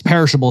 And if it's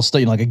perishable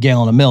stuff, like a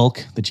gallon of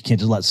milk that you can't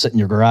just let sit in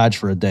your garage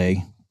for a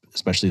day,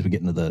 especially as we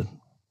get into the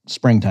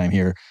springtime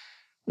here,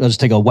 I'll just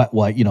take a wet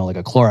wipe, like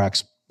a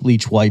Clorox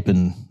bleach wipe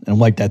and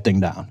wipe that thing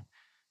down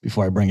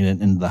before I bring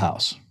it into the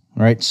house.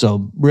 All right.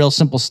 So real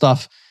simple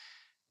stuff.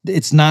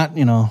 It's not,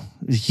 a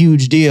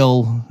huge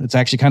deal. It's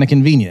actually kind of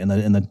convenient,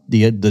 and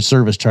the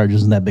service charge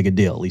isn't that big a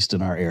deal, at least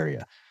in our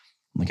area.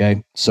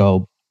 Okay.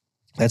 So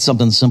that's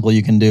something simple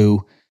you can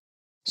do.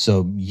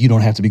 So you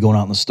don't have to be going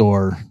out in the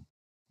store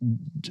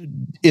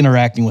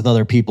interacting with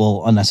other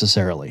people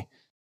unnecessarily.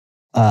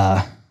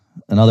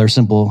 Another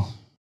simple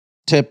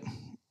tip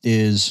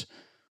is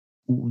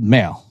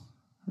mail,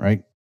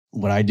 right?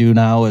 What I do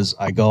now is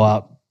I go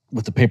out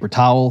with the paper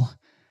towel.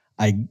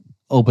 I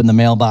open the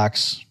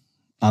mailbox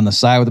on the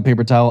side with a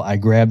paper towel. I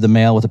grab the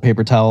mail with a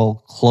paper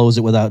towel, close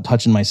it without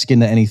touching my skin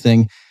to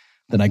anything.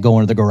 Then I go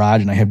into the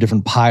garage and I have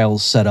different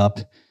piles set up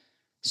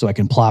so I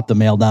can plop the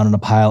mail down in a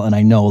pile, and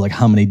I know like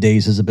how many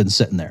days has it been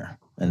sitting there.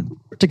 And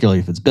particularly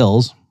if it's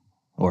bills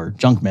or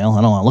junk mail,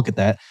 I don't want to look at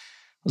that.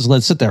 Just let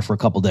it sit there for a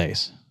couple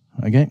days.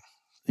 Okay.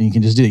 And you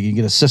can just do it. You can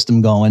get a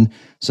system going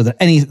so that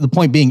the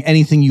point being,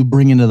 anything you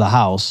bring into the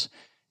house,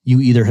 you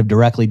either have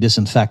directly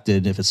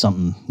disinfected if it's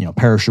something,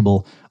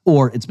 perishable,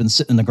 or it's been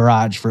sitting in the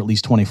garage for at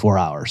least 24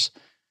 hours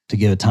to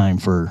give it time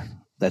for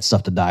that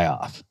stuff to die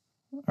off.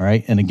 All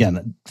right. And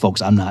again,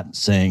 folks, I'm not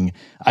saying,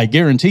 I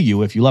guarantee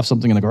you, if you left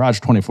something in the garage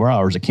for 24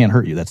 hours, it can't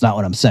hurt you. That's not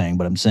what I'm saying,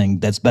 but I'm saying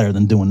that's better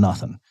than doing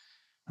nothing.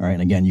 All right.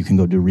 And again, you can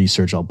go do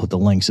research. I'll put the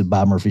links at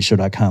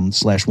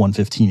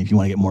bobmurphyshow.com/115 if you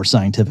want to get more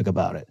scientific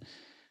about it.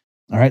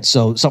 All right.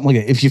 So something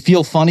like that. If you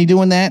feel funny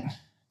doing that,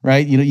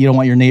 right? You don't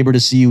want your neighbor to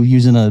see you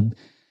using a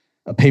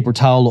paper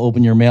towel to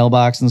open your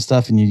mailbox and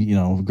stuff, and you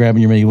know,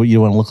 grabbing your mail, you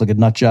don't want to look like a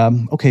nut job.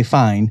 Okay,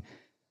 fine.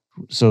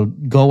 So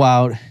go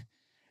out.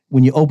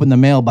 When you open the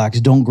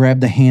mailbox, don't grab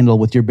the handle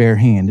with your bare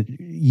hand.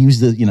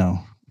 Use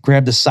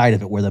grab the side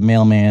of it where the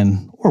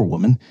mailman or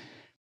woman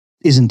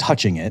isn't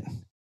touching it.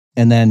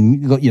 And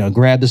then go,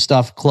 grab the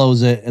stuff,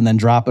 close it, and then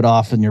drop it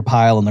off in your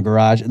pile in the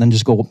garage. And then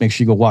just go make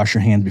sure you go wash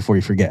your hands before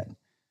you forget,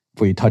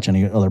 before you touch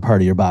any other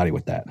part of your body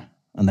with that.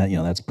 And that,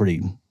 that's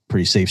pretty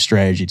safe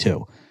strategy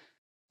too.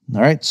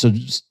 All right. So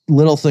just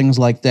little things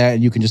like that,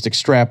 you can just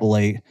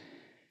extrapolate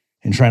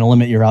and try to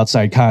limit your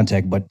outside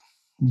contact. But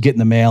getting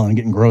the mail and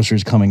getting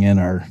groceries coming in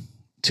are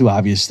two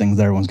obvious things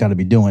that everyone's got to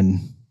be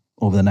doing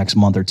over the next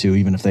month or two,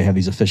 even if they have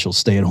these official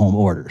stay-at-home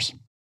orders.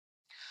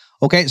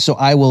 Okay. So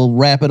I will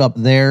wrap it up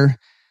there.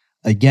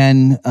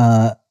 Again,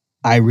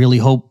 I really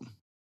hope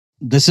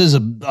this is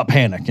a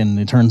panic, and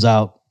it turns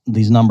out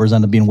these numbers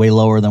end up being way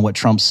lower than what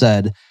Trump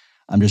said.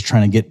 I'm just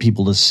trying to get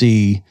people to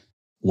see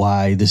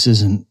why this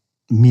isn't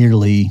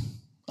merely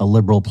a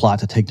liberal plot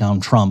to take down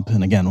Trump.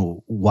 And again,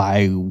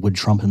 why would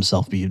Trump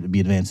himself be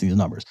advancing these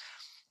numbers?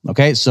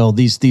 Okay, so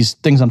these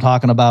things I'm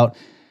talking about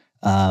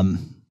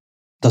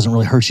doesn't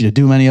really hurt you to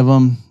do many of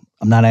them.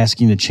 I'm not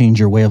asking you to change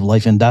your way of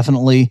life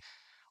indefinitely.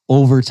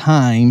 Over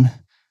time,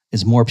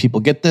 as more people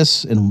get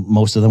this, and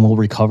most of them will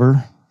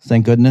recover,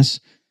 thank goodness,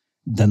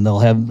 then they'll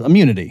have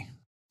immunity.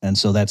 And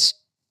so that's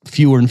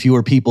fewer and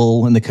fewer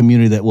people in the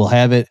community that will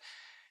have it.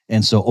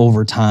 And so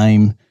over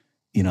time,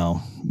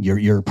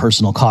 your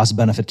personal cost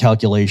benefit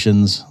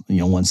calculations,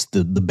 once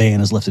the ban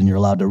is lifted and you're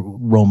allowed to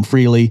roam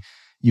freely,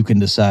 you can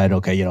decide,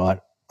 okay, you know what,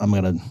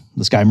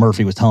 this guy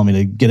Murphy was telling me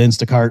to get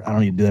Instacart. I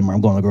don't need to do that anymore.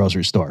 I'm going to the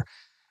grocery store.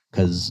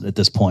 Because at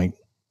this point,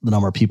 the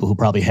number of people who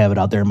probably have it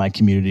out there in my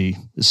community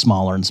is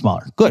smaller and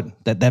smaller. Good.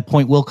 That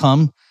point will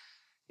come,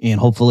 and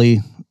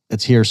hopefully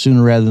it's here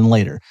sooner rather than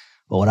later.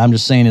 But what I'm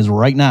just saying is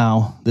right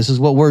now, this is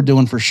what we're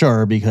doing for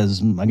sure,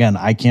 because again,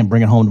 I can't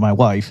bring it home to my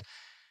wife.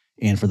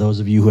 And for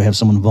those of you who have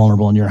someone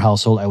vulnerable in your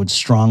household, I would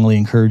strongly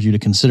encourage you to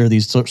consider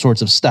these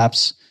sorts of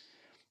steps.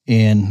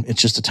 And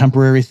it's just a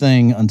temporary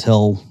thing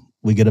until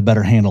we get a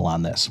better handle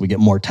on this. We get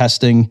more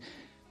testing,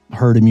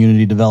 herd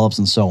immunity develops,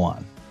 and so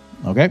on.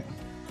 Okay?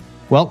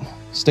 Well,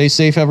 stay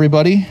safe,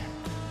 everybody.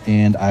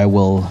 And I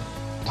will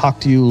talk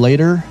to you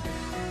later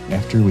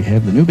after we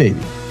have the new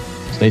baby.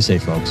 Stay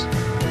safe, folks.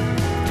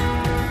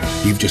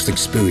 You've just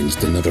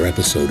experienced another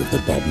episode of The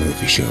Bob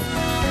Murphy Show,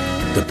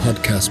 the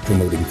podcast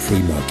promoting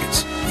free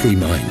markets, free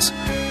minds,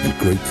 and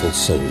grateful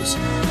souls.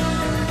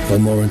 For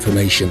more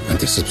information and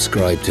to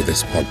subscribe to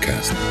this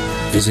podcast,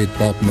 visit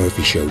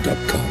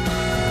bobmurphyshow.com.